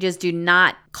gene changes do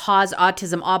not cause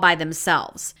autism all by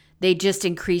themselves. They just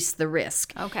increase the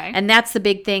risk. Okay. And that's the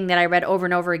big thing that I read over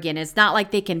and over again. It's not like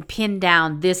they can pin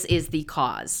down this is the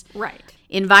cause. Right.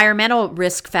 Environmental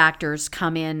risk factors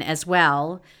come in as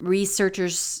well.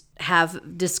 Researchers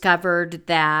have discovered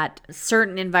that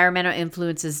certain environmental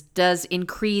influences does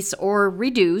increase or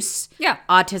reduce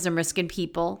autism risk in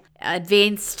people.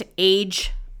 Advanced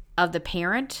age of the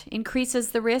parent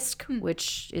increases the risk,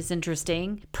 which is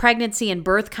interesting. Pregnancy and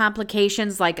birth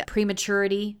complications like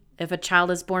prematurity, if a child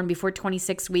is born before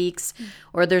 26 weeks,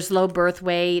 or there's low birth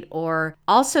weight, or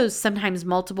also sometimes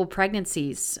multiple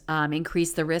pregnancies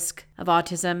increase the risk of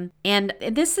autism. And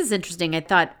this is interesting. I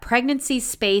thought pregnancies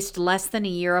spaced less than a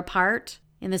year apart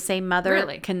in the same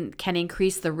mother can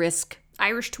increase the risk.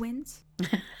 Irish twins?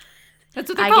 That's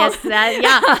what they're called. Guess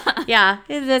that, yeah,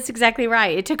 that's exactly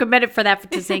right. It took a minute for that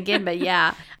to sink in, but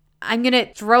yeah. I'm going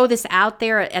to throw this out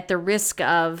there at the risk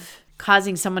of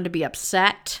causing someone to be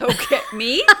upset. Okay,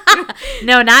 me?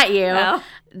 No, not you. No.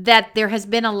 That there has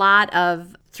been a lot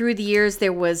of, through the years,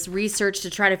 there was research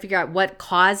to try to figure out what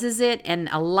causes it, and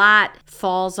a lot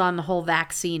falls on the whole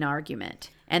vaccine argument.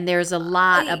 And there's a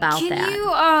lot about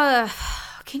that.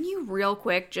 Can you real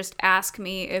quick just ask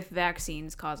me if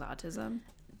vaccines cause autism?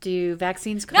 Do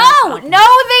vaccines cause autism? No,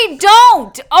 they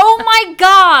don't. Oh my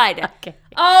God. Okay.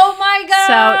 Oh my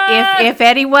God. So if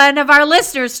any one of our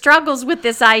listeners struggles with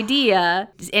this idea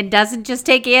and doesn't just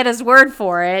take Anna's word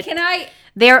for it,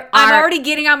 I'm already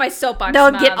getting on my soapbox.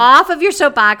 No, Mom. get off of your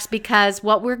soapbox, because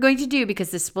what we're going to do, because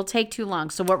this will take too long.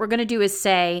 So what we're going to do is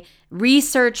say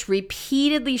research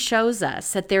repeatedly shows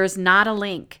us that there is not a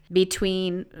link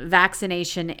between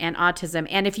vaccination and autism.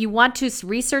 And if you want to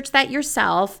research that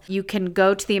yourself, you can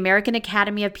go to the American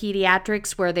Academy of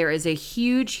Pediatrics, where there is a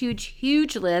huge, huge,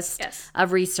 huge list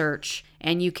of research,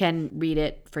 and you can read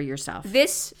it for yourself.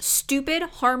 This stupid,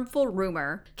 harmful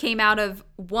rumor came out of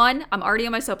one, I'm already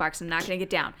on my soapbox, I'm not going to get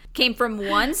down, came from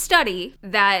one study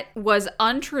that was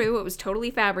untrue, it was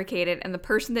totally fabricated, and the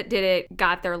person that did it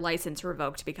got their license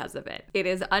revoked because of it. It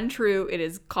is untrue, it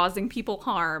is causing people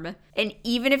harm, and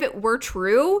even if it were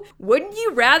true, wouldn't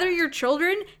you rather your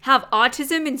children have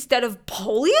autism instead of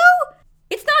polio?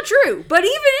 It's not true, but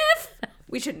even if...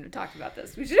 We shouldn't have talked about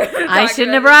this. I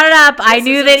shouldn't have brought it up. I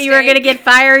knew that you were going to get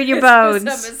fire in your bones.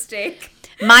 This was a mistake.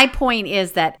 My point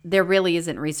is that there really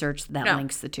isn't research that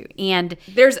links the two. And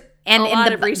there's a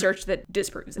lot of research that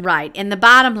disproves it. Right. And the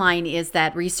bottom line is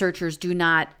that researchers do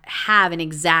not have an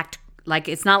exact, like,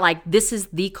 it's not like this is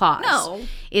the cause. No.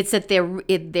 It's that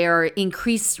there are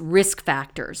increased risk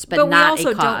factors, but not a cause. But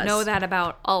we also don't know that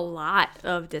about a lot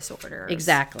of disorders.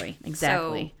 Exactly.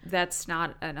 So that's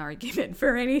not an argument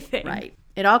for anything. Right.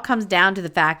 It all comes down to the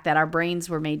fact that our brains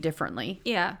were made differently.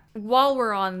 Yeah. While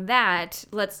we're on that,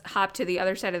 let's hop to the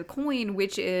other side of the coin,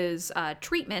 which is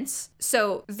treatments.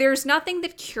 So there's nothing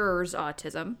that cures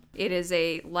autism. It is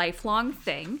a lifelong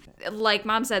thing. Like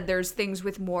Mom said, there's things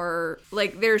with more,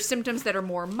 like there's symptoms that are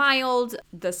more mild.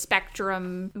 The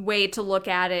spectrum way to look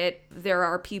at it, there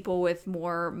are people with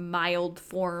more mild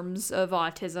forms of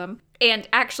autism. And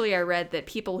actually, I read that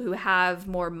people who have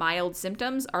more mild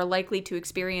symptoms are likely to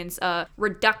experience a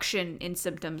reduction in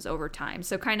symptoms over time.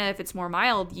 So kind of if it's more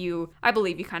mild, I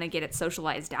believe you kind of get it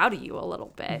socialized out of you a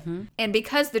little bit. And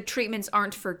because the treatments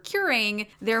aren't for curing,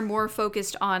 they're more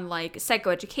focused on like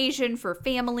psychoeducation for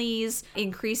families,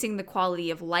 increasing the quality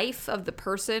of life of the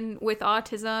person with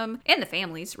autism and the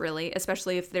families, really,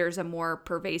 especially if there's a more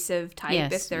pervasive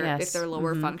type, if they're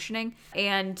lower functioning,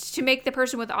 and to make the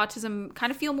person with autism kind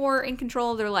of feel more in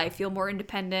control of their life, feel more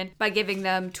independent by giving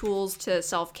them tools to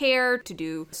self-care, to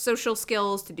do social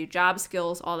skills, to do job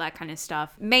skills, all that kind of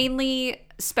stuff. Mainly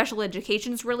special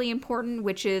education is really important,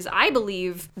 which is, I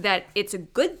believe that it's a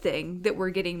good thing that we're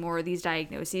getting more of these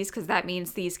diagnoses, because that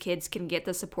means these kids can get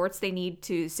the supports they need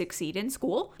to succeed in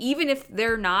school. Even if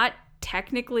they're not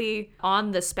technically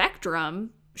on the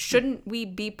spectrum, shouldn't we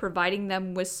be providing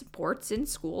them with supports in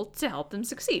school to help them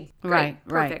succeed? Great,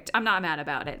 Right. perfect. I'm not mad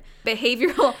about it.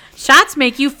 Behavioral... Shots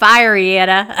make you fiery,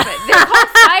 Anna. They're called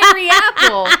Fiery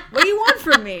Apple. What do you want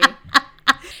from me?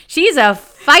 She's a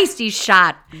feisty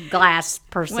shot glass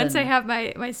person. Once I have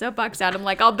my soapbox out, I'm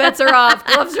like, all bets are off.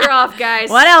 Gloves are off, guys.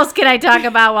 What else can I talk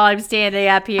about while I'm standing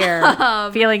up here?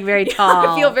 Feeling very tall.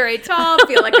 I feel very tall.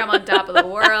 Feel like I'm on top of the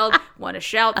world. Want to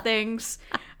shout things.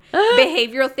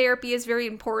 Behavioral therapy is very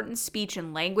important. Speech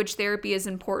and language therapy is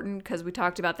important because we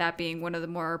talked about that being one of the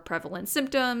more prevalent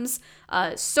symptoms.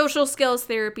 Social skills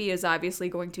therapy is obviously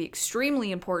going to be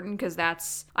extremely important because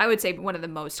that's, I would say, one of the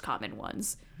most common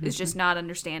ones. Is just not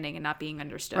understanding and not being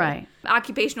understood. Right.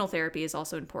 Occupational therapy is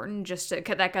also important.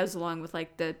 That goes along with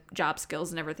like the job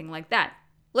skills and everything like that.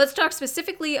 Let's talk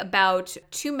specifically about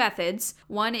two methods.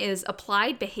 One is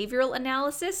applied behavioral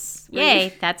analysis.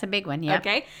 Yay, that's a big one, yeah.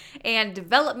 Okay. And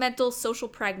developmental social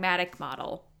pragmatic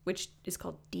model, which is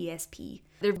called DSP.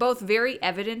 They're both very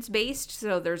evidence-based,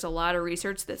 so there's a lot of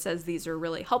research that says these are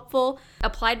really helpful.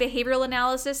 Applied behavioral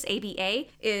analysis, ABA,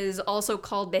 is also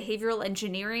called behavioral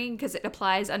engineering because it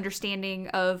applies understanding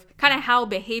of kind of how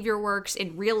behavior works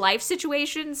in real-life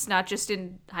situations, not just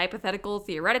in hypothetical,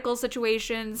 theoretical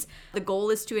situations. The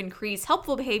goal is to increase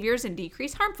helpful behaviors and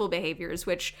decrease harmful behaviors,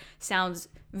 which sounds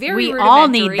very We all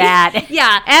need that.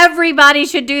 Yeah. Everybody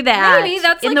should do that. Maybe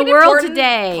that's in like the an world important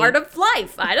today. part of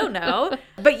life. I don't know.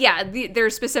 But yeah,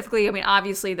 there's specifically, I mean,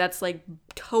 obviously that's like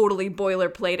totally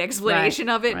boilerplate explanation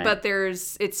of it, but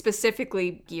it's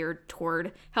specifically geared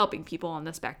toward helping people on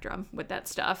the spectrum with that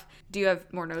stuff. Do you have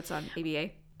more notes on ABA?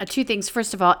 Two things.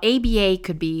 First of all, ABA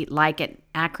could be like an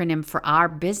acronym for our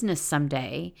business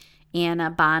someday. Anna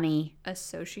Bonnie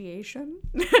Association.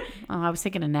 I was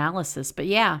thinking analysis, but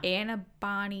yeah. Anna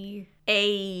Bonnie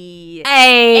A.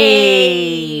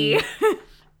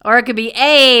 Or it could be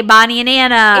Bonnie and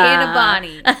Anna. Anna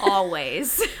Bonnie,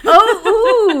 always.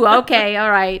 Okay, all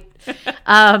right.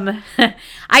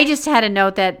 I just had a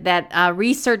note that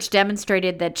research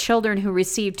demonstrated that children who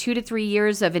receive 2 to 3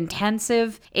 years of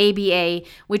intensive ABA,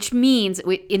 which means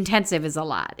intensive is a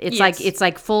lot. It's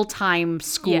like full-time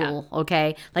school,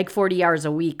 okay? Like 40 hours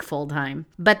a week full-time.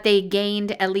 But they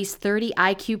gained at least 30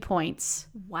 IQ points.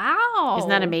 Wow. Isn't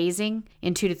that amazing?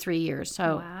 In 2 to 3 years.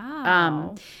 So,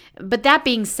 wow. But that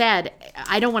being said,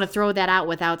 I don't want to throw that out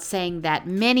without saying that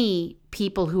many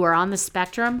people who are on the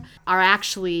spectrum are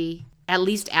actually at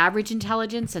least average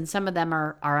intelligence, and some of them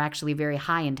are actually very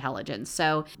high intelligence.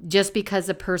 So just because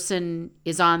a person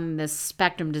is on the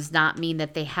spectrum does not mean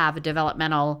that they have a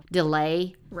developmental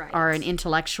delay or an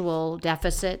intellectual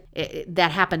deficit.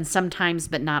 That happens sometimes,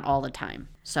 but not all the time.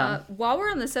 So while we're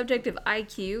on the subject of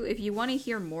IQ, if you want to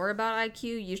hear more about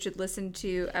IQ, you should listen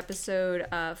to episode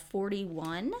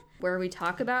 41, where we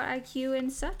talk about IQ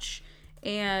and such.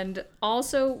 And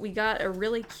also, we got a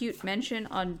really cute mention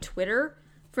on Twitter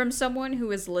from someone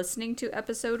who is listening to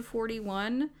episode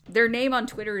 41. Their name on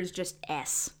Twitter is just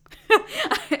S.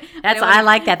 I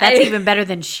like that. That's even better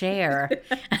than share.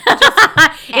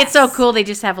 It's so cool. They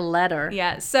just have a letter.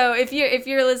 Yeah. So if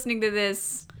you're listening to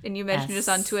this and you mentioned us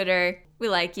on Twitter, we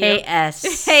like you. Hey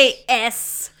S. Hey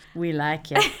S. We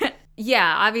like you.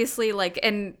 Yeah, obviously,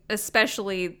 and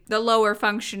especially the lower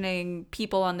functioning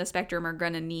people on the spectrum are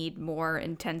going to need more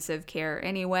intensive care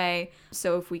anyway.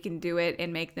 So if we can do it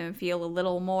and make them feel a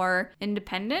little more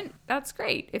independent, that's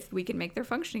great. If we can make their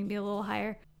functioning be a little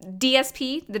higher.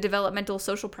 DSP, the Developmental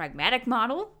Social Pragmatic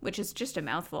Model, which is just a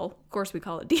mouthful. Of course, we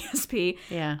call it DSP.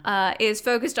 Yeah. Is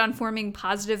focused on forming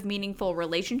positive, meaningful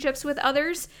relationships with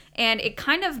others. And it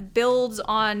kind of builds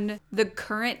on the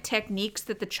current techniques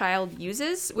that the child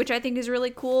uses, which I think is really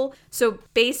cool. So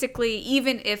basically,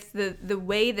 even if the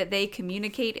way that they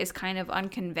communicate is kind of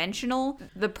unconventional,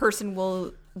 the person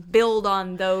will build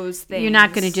on those things. You're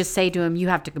not going to just say to him, you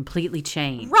have to completely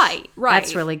change. Right.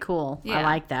 That's really cool. Yeah. I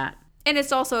like that. And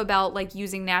it's also about like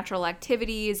using natural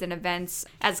activities and events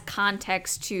as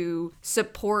context to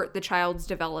support the child's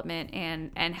development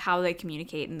and how they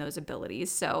communicate in those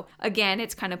abilities. So again,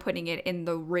 it's kind of putting it in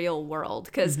the real world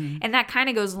because and that kind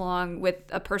of goes along with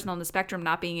a person on the spectrum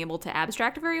not being able to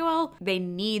abstract very well. They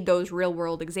need those real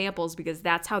world examples because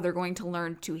that's how they're going to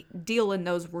learn to deal in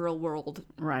those real world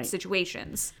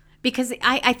situations. Because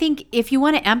I think if you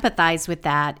want to empathize with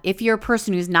that, if you're a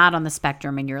person who's not on the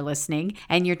spectrum and you're listening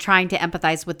and you're trying to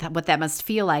empathize with what that must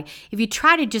feel like, if you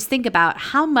try to just think about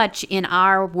how much in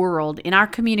our world, in our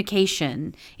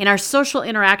communication, in our social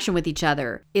interaction with each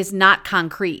other is not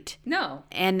concrete. No.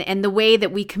 And the way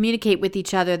that we communicate with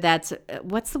each other, that's,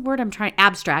 what's the word I'm trying,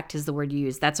 abstract is the word you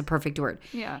use. That's a perfect word.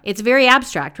 Yeah. It's very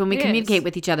abstract when we communicate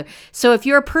with each other. So if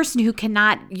you're a person who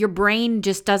cannot, your brain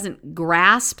just doesn't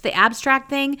grasp the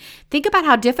abstract thing, think about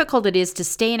how difficult it is to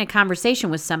stay in a conversation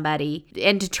with somebody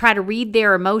and to try to read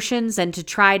their emotions and to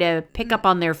try to pick up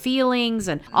on their feelings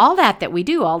and all that we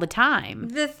do all the time.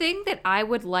 The thing that I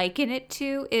would liken it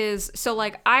to is, so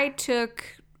like I took,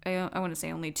 I want to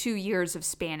say only 2 years of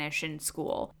Spanish in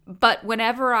school. But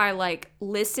whenever I like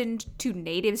listened to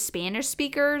native Spanish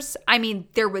speakers, I mean,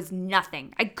 there was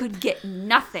nothing. I could get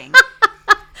nothing.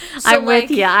 So I'm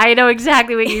with you. I know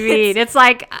exactly what you mean. It's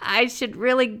like I should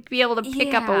really be able to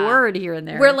pick up a word here and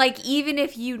there. Where like even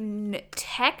if you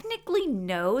technically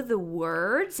know the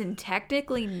words and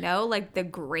technically know like the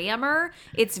grammar,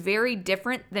 it's very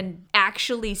different than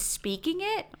actually speaking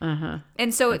it.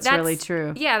 And so that's really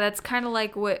true. Yeah, that's kind of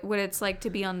like what it's like to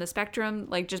be on the spectrum,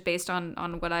 like just based on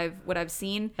what I've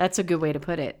seen. That's a good way to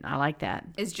put it. I like that.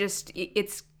 It's just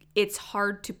it's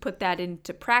hard to put that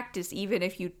into practice, even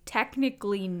if you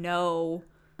technically know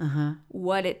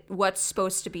what's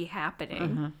supposed to be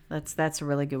happening. That's a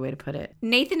really good way to put it.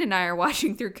 Nathan and I are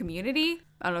watching through Community.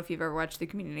 I don't know if you've ever watched the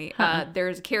Community.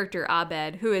 There's a character,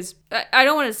 Abed, who is, I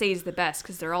don't want to say he's the best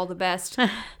because they're all the best,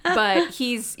 but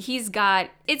he's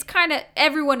got, it's kind of,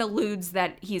 everyone alludes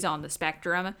that he's on the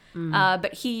spectrum,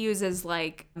 but he uses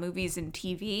like movies and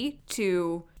TV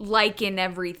to liken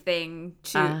everything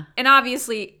to, and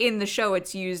obviously in the show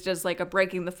it's used as like a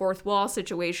breaking the fourth wall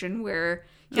situation where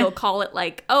he'll call it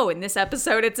like, oh, in this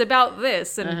episode it's about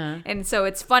this. And so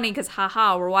it's funny because,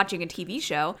 haha, we're watching a TV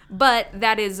show. But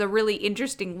that is a really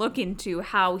interesting look into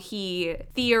how he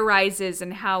theorizes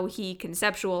and how he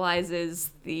conceptualizes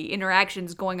the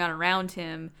interactions going on around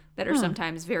him that are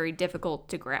sometimes very difficult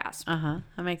to grasp. That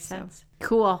makes sense.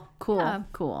 Cool.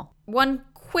 One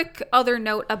quick other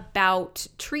note about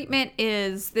treatment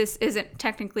is this isn't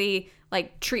technically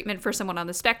like treatment for someone on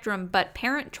the spectrum, but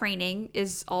parent training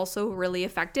is also really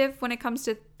effective when it comes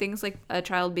to things like a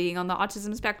child being on the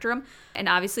autism spectrum. And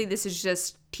obviously this is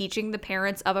just teaching the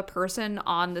parents of a person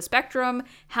on the spectrum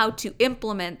how to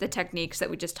implement the techniques that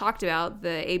we just talked about,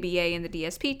 the ABA and the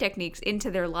DSP techniques,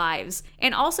 into their lives.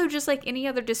 And also, just like any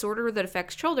other disorder that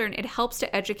affects children, it helps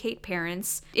to educate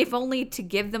parents, if only to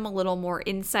give them a little more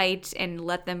insight and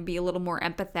let them be a little more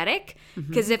empathetic.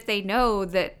 Because if they know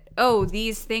that, oh,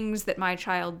 these things that my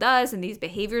child does and these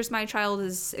behaviors my child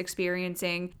is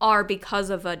experiencing are because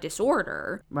of a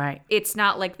disorder. Right. It's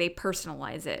not like they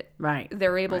personalize it. Right.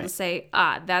 They're able to say,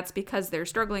 that's because they're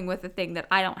struggling with a thing that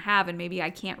I don't have and maybe I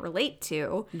can't relate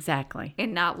to. Exactly.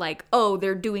 And not like, oh,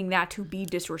 they're doing that to be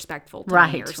disrespectful to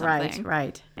me or something.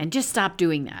 Right. And just stop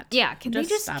doing that. Yeah. Can they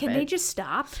just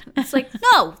stop? It's like,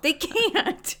 no, they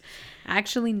can't.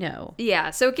 Actually, no. Yeah,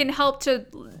 so it can help to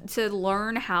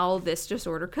learn how this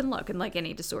disorder can look, and like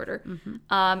any disorder.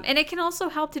 And it can also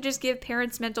help to just give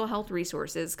parents mental health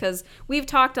resources, because we've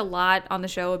talked a lot on the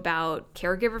show about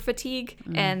caregiver fatigue,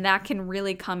 and that can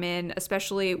really come in,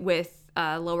 especially with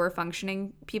lower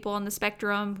functioning people on the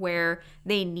spectrum, where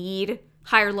they need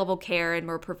higher level care and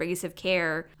more pervasive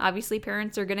care. Obviously,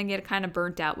 parents are going to get kind of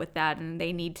burnt out with that, and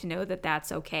they need to know that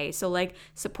that's okay. So like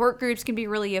support groups can be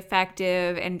really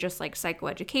effective, and just like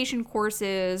psychoeducation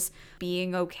courses,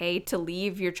 being okay to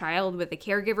leave your child with a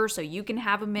caregiver so you can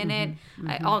have a minute.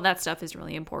 All that stuff is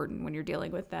really important when you're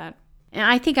dealing with that. And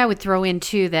I think I would throw in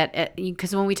too that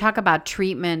because when we talk about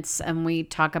treatments and we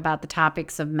talk about the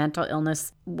topics of mental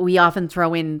illness, we often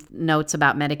throw in notes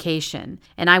about medication.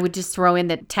 And I would just throw in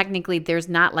that technically there's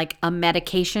not like a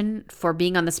medication for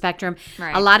being on the spectrum.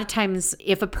 Right. A lot of times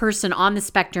if a person on the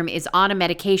spectrum is on a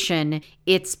medication,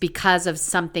 it's because of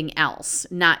something else.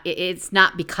 It's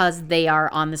not because they are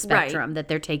on the spectrum that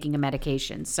they're taking a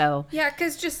medication. So yeah,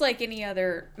 because just like any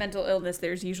other mental illness,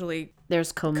 there's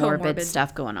comorbid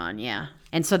stuff going on. Yeah.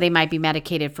 And so they might be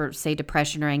medicated for, say,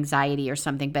 depression or anxiety or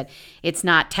something, but it's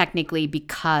not technically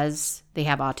because they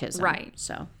have autism. Right.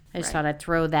 So I just thought I'd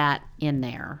throw that in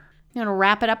there. You want to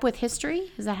wrap it up with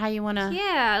history? Is that how you want to?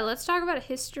 Yeah, let's talk about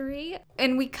history.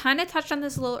 And we kind of touched on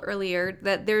this a little earlier,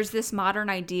 that there's this modern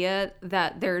idea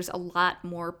that there's a lot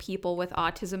more people with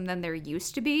autism than there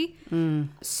used to be.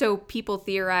 So people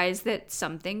theorize that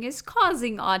something is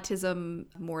causing autism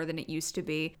more than it used to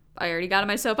be. I already got on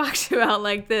my soapbox about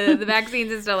like the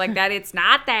vaccines and stuff like that. It's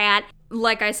not that.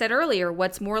 Like I said earlier,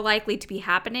 what's more likely to be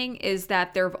happening is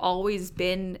that there have always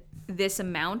been this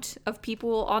amount of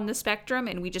people on the spectrum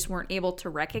and we just weren't able to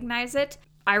recognize it.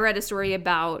 I read a story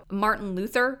about Martin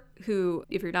Luther, who,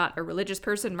 if you're not a religious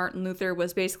person, Martin Luther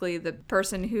was basically the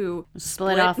person who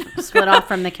split off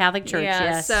from the Catholic Church. Yeah,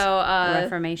 yes. So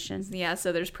Reformation. Yeah,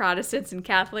 so there's Protestants and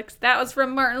Catholics. That was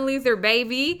from Martin Luther,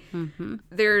 baby. Mm-hmm.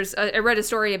 I read a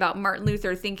story about Martin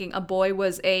Luther thinking a boy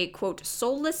was a, quote,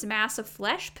 soulless mass of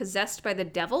flesh possessed by the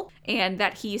devil, and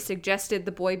that he suggested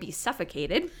the boy be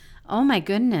suffocated. Oh my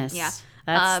goodness. Yeah.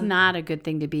 That's not a good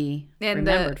thing to be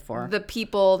remembered for. The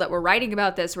people that were writing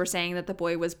about this were saying that the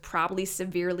boy was probably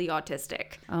severely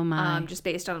autistic. Oh my. Just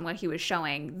based on what he was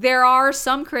showing. There are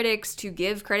some critics, to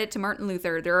give credit to Martin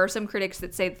Luther, there are some critics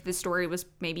that say that this story was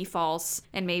maybe false.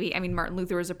 And maybe, I mean, Martin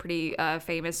Luther was a pretty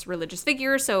famous religious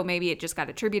figure, so maybe it just got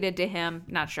attributed to him.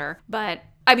 Not sure. But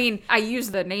I mean, I use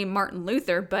the name Martin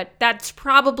Luther, but that's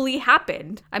probably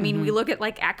happened. I mean, we look at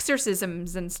like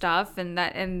exorcisms and stuff,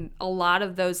 and a lot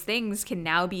of those things can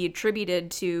now be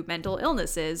attributed to mental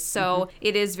illnesses. So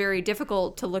it is very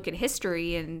difficult to look at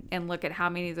history and look at how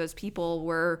many of those people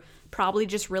were probably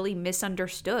just really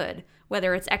misunderstood,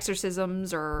 whether it's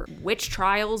exorcisms or witch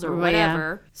trials or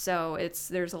whatever. So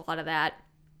there's a lot of that.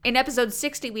 In episode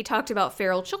 60, we talked about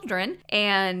feral children,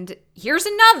 and here's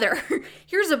another.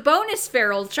 Here's a bonus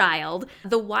feral child,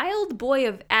 the Wild Boy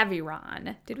of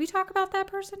Aviron. Did we talk about that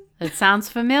person? It sounds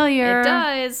familiar. It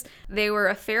does. They were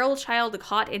a feral child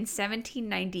caught in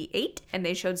 1798, and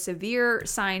they showed severe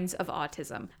signs of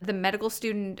autism. The medical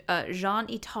student Jean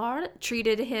Itard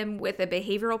treated him with a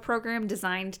behavioral program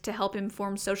designed to help him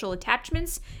form social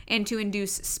attachments and to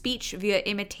induce speech via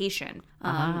imitation.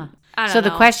 I don't know.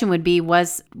 The question would be,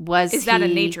 is that a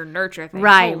nature nurture thing?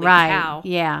 Right, Holy right. cow.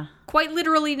 Yeah. Quite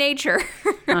literally nature.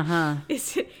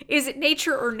 Is it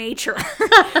nature or nature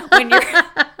when you're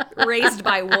raised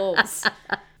by wolves?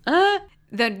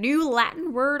 The new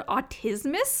Latin word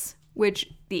autismus,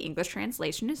 which the English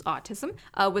translation is autism,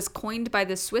 was coined by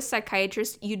the Swiss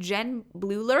psychiatrist Eugene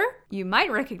Bleuler. You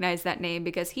might recognize that name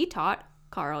because he taught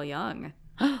Carl Jung.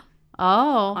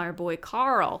 Oh. Our boy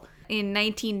Carl. In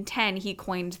 1910, he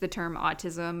coined the term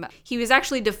autism. He was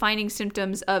actually defining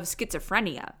symptoms of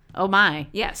schizophrenia. Oh, my.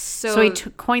 Yes. So he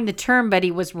coined the term, but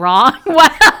he was wrong?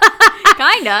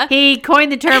 Kinda. He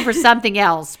coined the term for something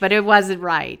else, but it wasn't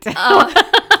right.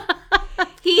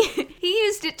 He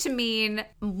used it to mean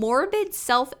morbid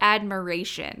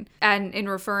self-admiration, and in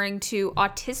referring to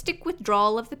autistic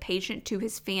withdrawal of the patient to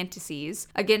his fantasies,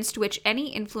 against which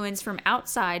any influence from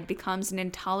outside becomes an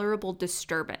intolerable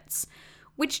disturbance.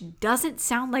 Which doesn't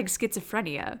sound like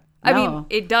schizophrenia. I mean,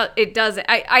 it does.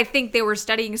 I think they were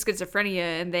studying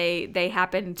schizophrenia and they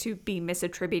happened to be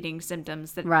misattributing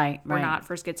symptoms that were not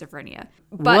for schizophrenia.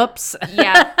 But, whoops.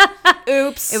 Yeah.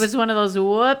 Oops. It was one of those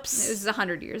whoops. It was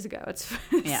 100 years ago.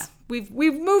 Yeah. We've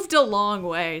moved a long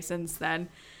way since then.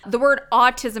 The word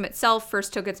autism itself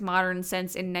first took its modern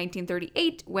sense in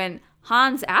 1938 when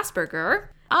Hans Asperger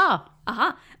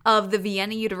of the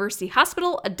Vienna University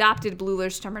Hospital adopted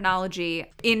Bleuler's terminology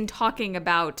in talking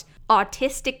about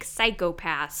autistic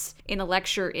psychopaths in a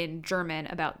lecture in German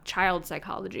about child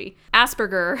psychology.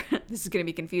 Asperger, this is going to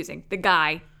be confusing, the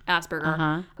guy,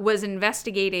 Asperger, was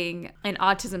investigating an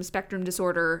autism spectrum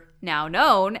disorder now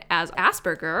known as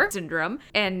Asperger syndrome,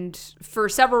 and for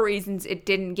several reasons it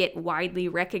didn't get widely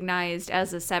recognized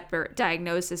as a separate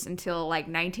diagnosis until like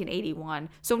 1981.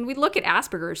 So when we look at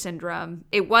Asperger syndrome,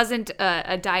 it wasn't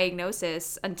a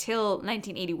diagnosis until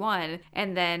 1981,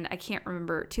 and then I can't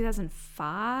remember,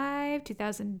 2005,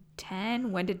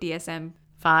 2010, when did DSM?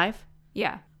 5?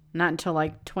 Yeah. Not until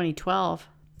like 2012.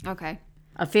 Okay.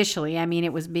 Officially, I mean,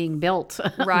 it was being built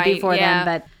before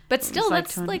then, but still,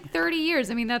 that's like 30 years.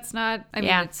 I mean, that's not. I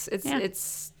mean,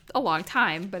 it's a long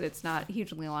time, but it's not a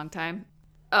hugely long time.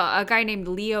 A guy named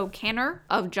Leo Kanner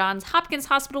of Johns Hopkins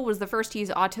Hospital was the first to use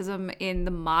autism in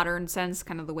the modern sense,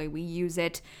 kind of the way we use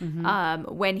it,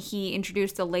 when he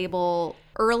introduced the label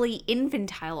early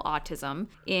infantile autism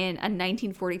in a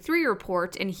 1943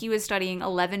 report, and he was studying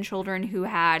 11 children who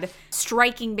had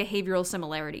striking behavioral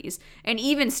similarities. And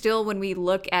even still, when we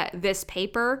look at this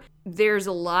paper, there's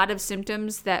a lot of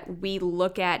symptoms that we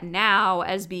look at now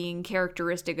as being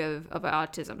characteristic of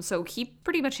autism. So he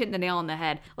pretty much hit the nail on the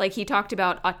head. Like, he talked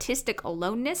about autistic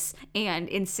aloneness and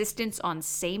insistence on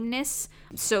sameness.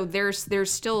 So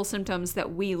there's still symptoms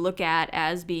that we look at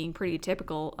as being pretty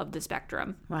typical of the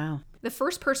spectrum. Wow. The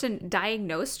first person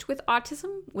diagnosed with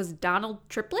autism was Donald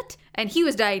Triplett, and he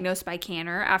was diagnosed by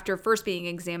Kanner after first being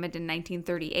examined in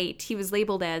 1938. He was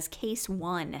labeled as Case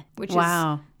 1, which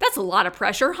that's a lot of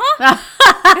pressure, huh?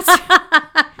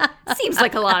 Seems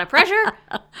like a lot of pressure.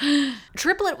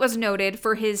 Triplett was noted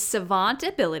for his savant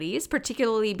abilities,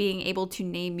 particularly being able to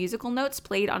name musical notes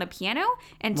played on a piano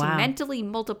and to mentally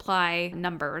multiply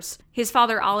numbers. His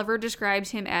father, Oliver,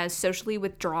 describes him as socially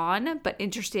withdrawn, but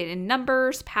interested in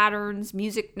numbers, patterns,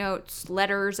 music notes,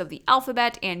 letters of the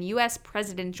alphabet, and U.S.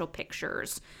 presidential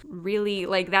pictures. Really,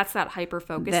 like, that's that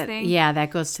hyper-focus thing. Yeah,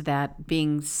 that goes to that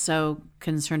being so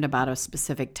concerned about a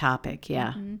specific topic.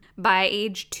 Yeah. Mm-hmm. By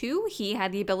age 2, he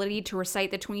had the ability to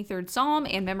recite the 23rd Psalm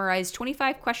and memorize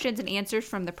 25 questions and answers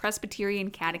from the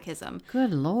Presbyterian Catechism.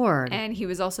 Good Lord. And he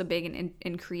was also big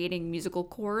in creating musical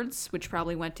chords, which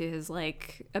probably went to his,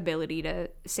 like, ability to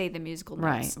say the musical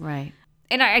notes. Right.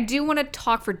 And I do want to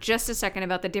talk for just a second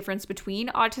about the difference between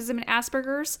autism and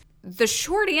Asperger's. The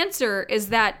short answer is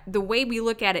that the way we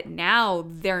look at it now,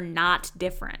 they're not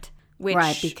different.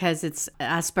 Right, because it's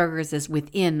Asperger's is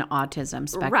within autism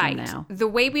spectrum now. The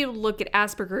way we look at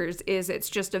Asperger's is it's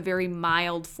just a very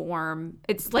mild form.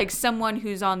 It's like someone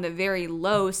who's on the very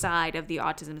low side of the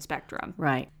autism spectrum.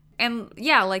 Right. And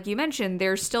yeah, like you mentioned,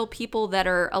 there's still people that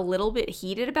are a little bit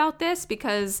heated about this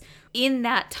because in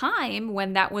that time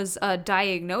when that was a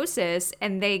diagnosis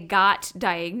and they got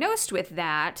diagnosed with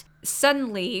that,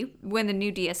 suddenly when the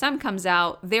new DSM comes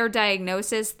out, their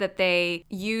diagnosis that they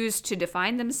used to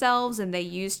define themselves and they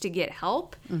used to get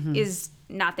help is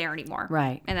not there anymore.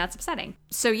 Right. And that's upsetting.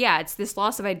 So yeah, it's this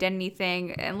loss of identity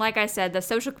thing. And like I said, the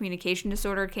social communication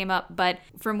disorder came up, but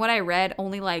from what I read,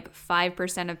 only like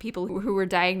 5% of people who were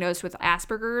diagnosed with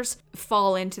Asperger's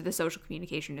fall into the social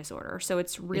communication disorder. So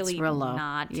it's really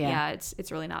not,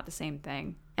 it's really not the same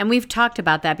thing. And we've talked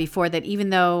about that before, that even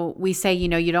though we say, you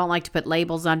know, you don't like to put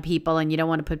labels on people and you don't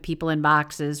want to put people in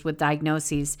boxes with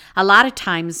diagnoses, a lot of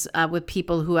times with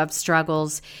people who have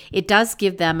struggles, it does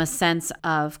give them a sense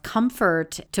of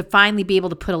comfort to finally be able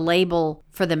to put a label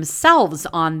for themselves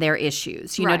on their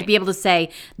issues, you know, to be able to say,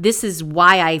 this is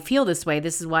why I feel this way.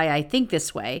 This is why I think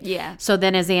this way. Yeah. So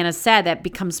then, as Anna said, that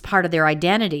becomes part of their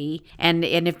identity. And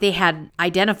if they had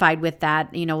identified with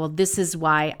that, you know, well, this is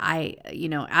why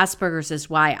Asperger's is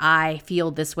why I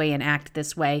feel this way and act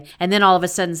this way. And then all of a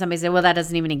sudden somebody said, well, that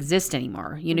doesn't even exist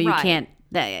anymore. You know, you can't.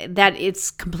 That it's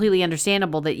completely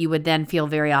understandable that you would then feel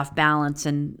very off balance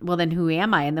and, well, then who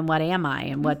am I? And then what am I?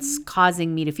 And what's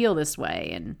causing me to feel this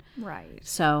way? And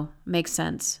so makes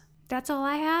sense. That's all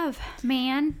I have,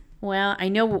 man. Well, I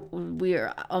know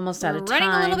we're almost out of time.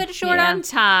 Running a little bit short on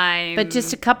time. But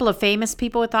just a couple of famous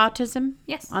people with autism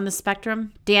on the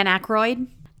spectrum. Dan Aykroyd.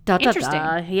 Interesting.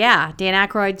 Yeah, Dan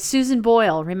Aykroyd. Susan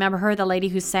Boyle. Remember her, the lady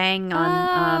who sang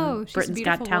on Britain's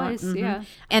Got Talent? Voice, yeah.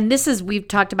 And this is, we've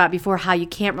talked about before, how you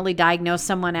can't really diagnose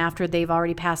someone after they've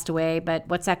already passed away. But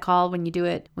what's that called when you do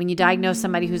it? When you diagnose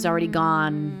somebody who's already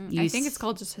gone. I think it's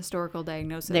called just historical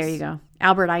diagnosis. There you go.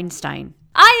 Albert Einstein.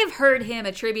 I have heard him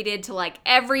attributed to like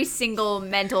every single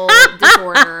mental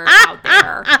disorder out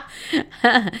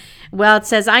there. Well, it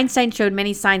says Einstein showed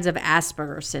many signs of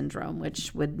Asperger's syndrome,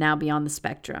 which would now be on the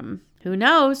spectrum. Who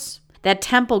knows? That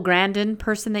Temple Grandin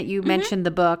person that you mentioned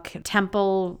the book,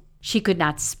 Temple, she could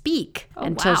not speak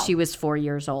until she was 4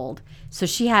 years old. So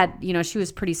she had, you know, she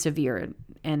was pretty severe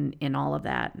in all of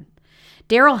that.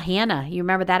 Daryl Hannah, you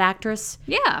remember that actress?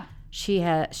 Yeah.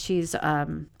 She's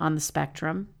on the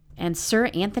spectrum. And Sir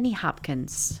Anthony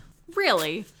Hopkins.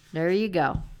 Really? There you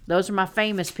go. Those are my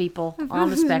famous people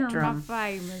on the spectrum.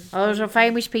 Those are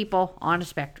famous people on the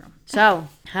spectrum. So,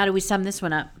 how do we sum this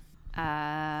one up?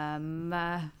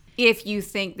 If you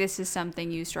think this is something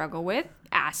you struggle with,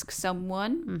 ask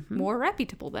someone more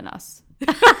reputable than us.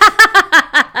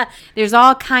 There's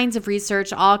all kinds of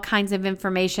research, all kinds of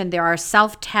information. There are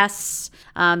self-tests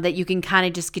that you can kind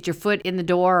of just get your foot in the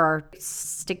door or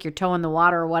stick your toe in the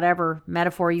water or whatever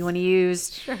metaphor you want to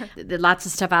use. Sure. There's lots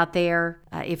of stuff out there.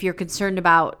 If you're concerned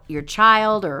about your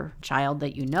child or child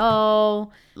that you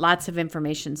know, lots of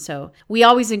information. So we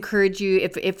always encourage you,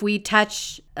 if we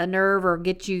touch a nerve or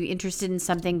get you interested in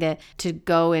something, to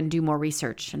go and do more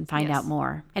research and find out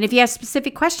more. And if you have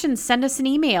specific questions, send us an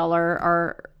email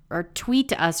or tweet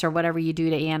to us or whatever you do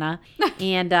to Anna,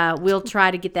 and we'll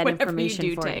try to get that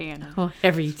information for you. Anna.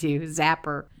 Whatever you do,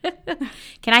 zapper.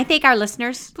 Can I thank our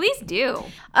listeners? Please do.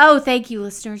 Oh, thank you,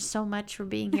 listeners, so much for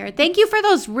being here. Thank you for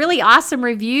those really awesome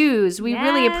reviews. We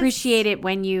really appreciate it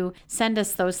when you send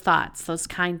us those thoughts, those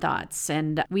kind thoughts,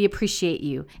 and we appreciate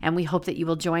you. And we hope that you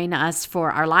will join us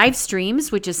for our live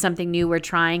streams, which is something new we're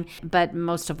trying. But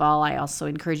most of all, I also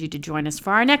encourage you to join us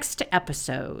for our next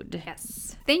episode.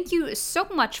 Yes. Thank you so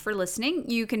much for listening.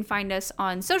 You can find us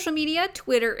on social media,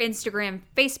 Twitter, Instagram,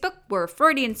 Facebook. We're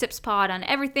Freudian Sips Pod on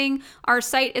everything. Our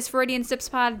site is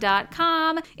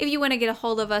freudiansipspod.com. If you want to get a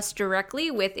hold of us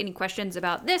directly with any questions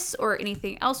about this or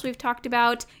anything else we've talked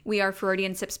about, we are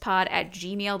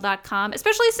freudiansipspod@gmail.com.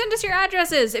 Especially send us your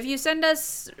addresses. If you send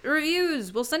us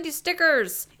reviews, we'll send you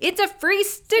stickers. It's a free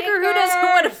sticker. Who doesn't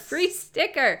want a free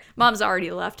sticker? Mom's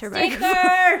already left her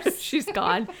microphone. She's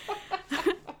gone.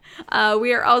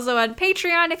 We are also on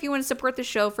Patreon if you want to support the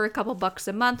show for a couple bucks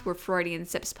a month. We're Freudian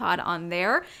Sips Pod on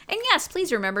there. And yes,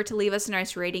 please remember to leave us a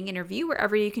nice rating and review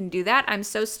wherever you can do that. I'm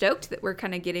so stoked that we're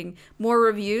kind of getting more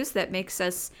reviews. That makes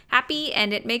us happy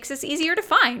and it makes us easier to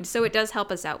find. So it does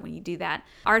help us out when you do that.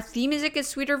 Our theme music is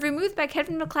Sweeter Vermouth by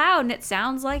Kevin MacLeod, and it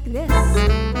sounds like this.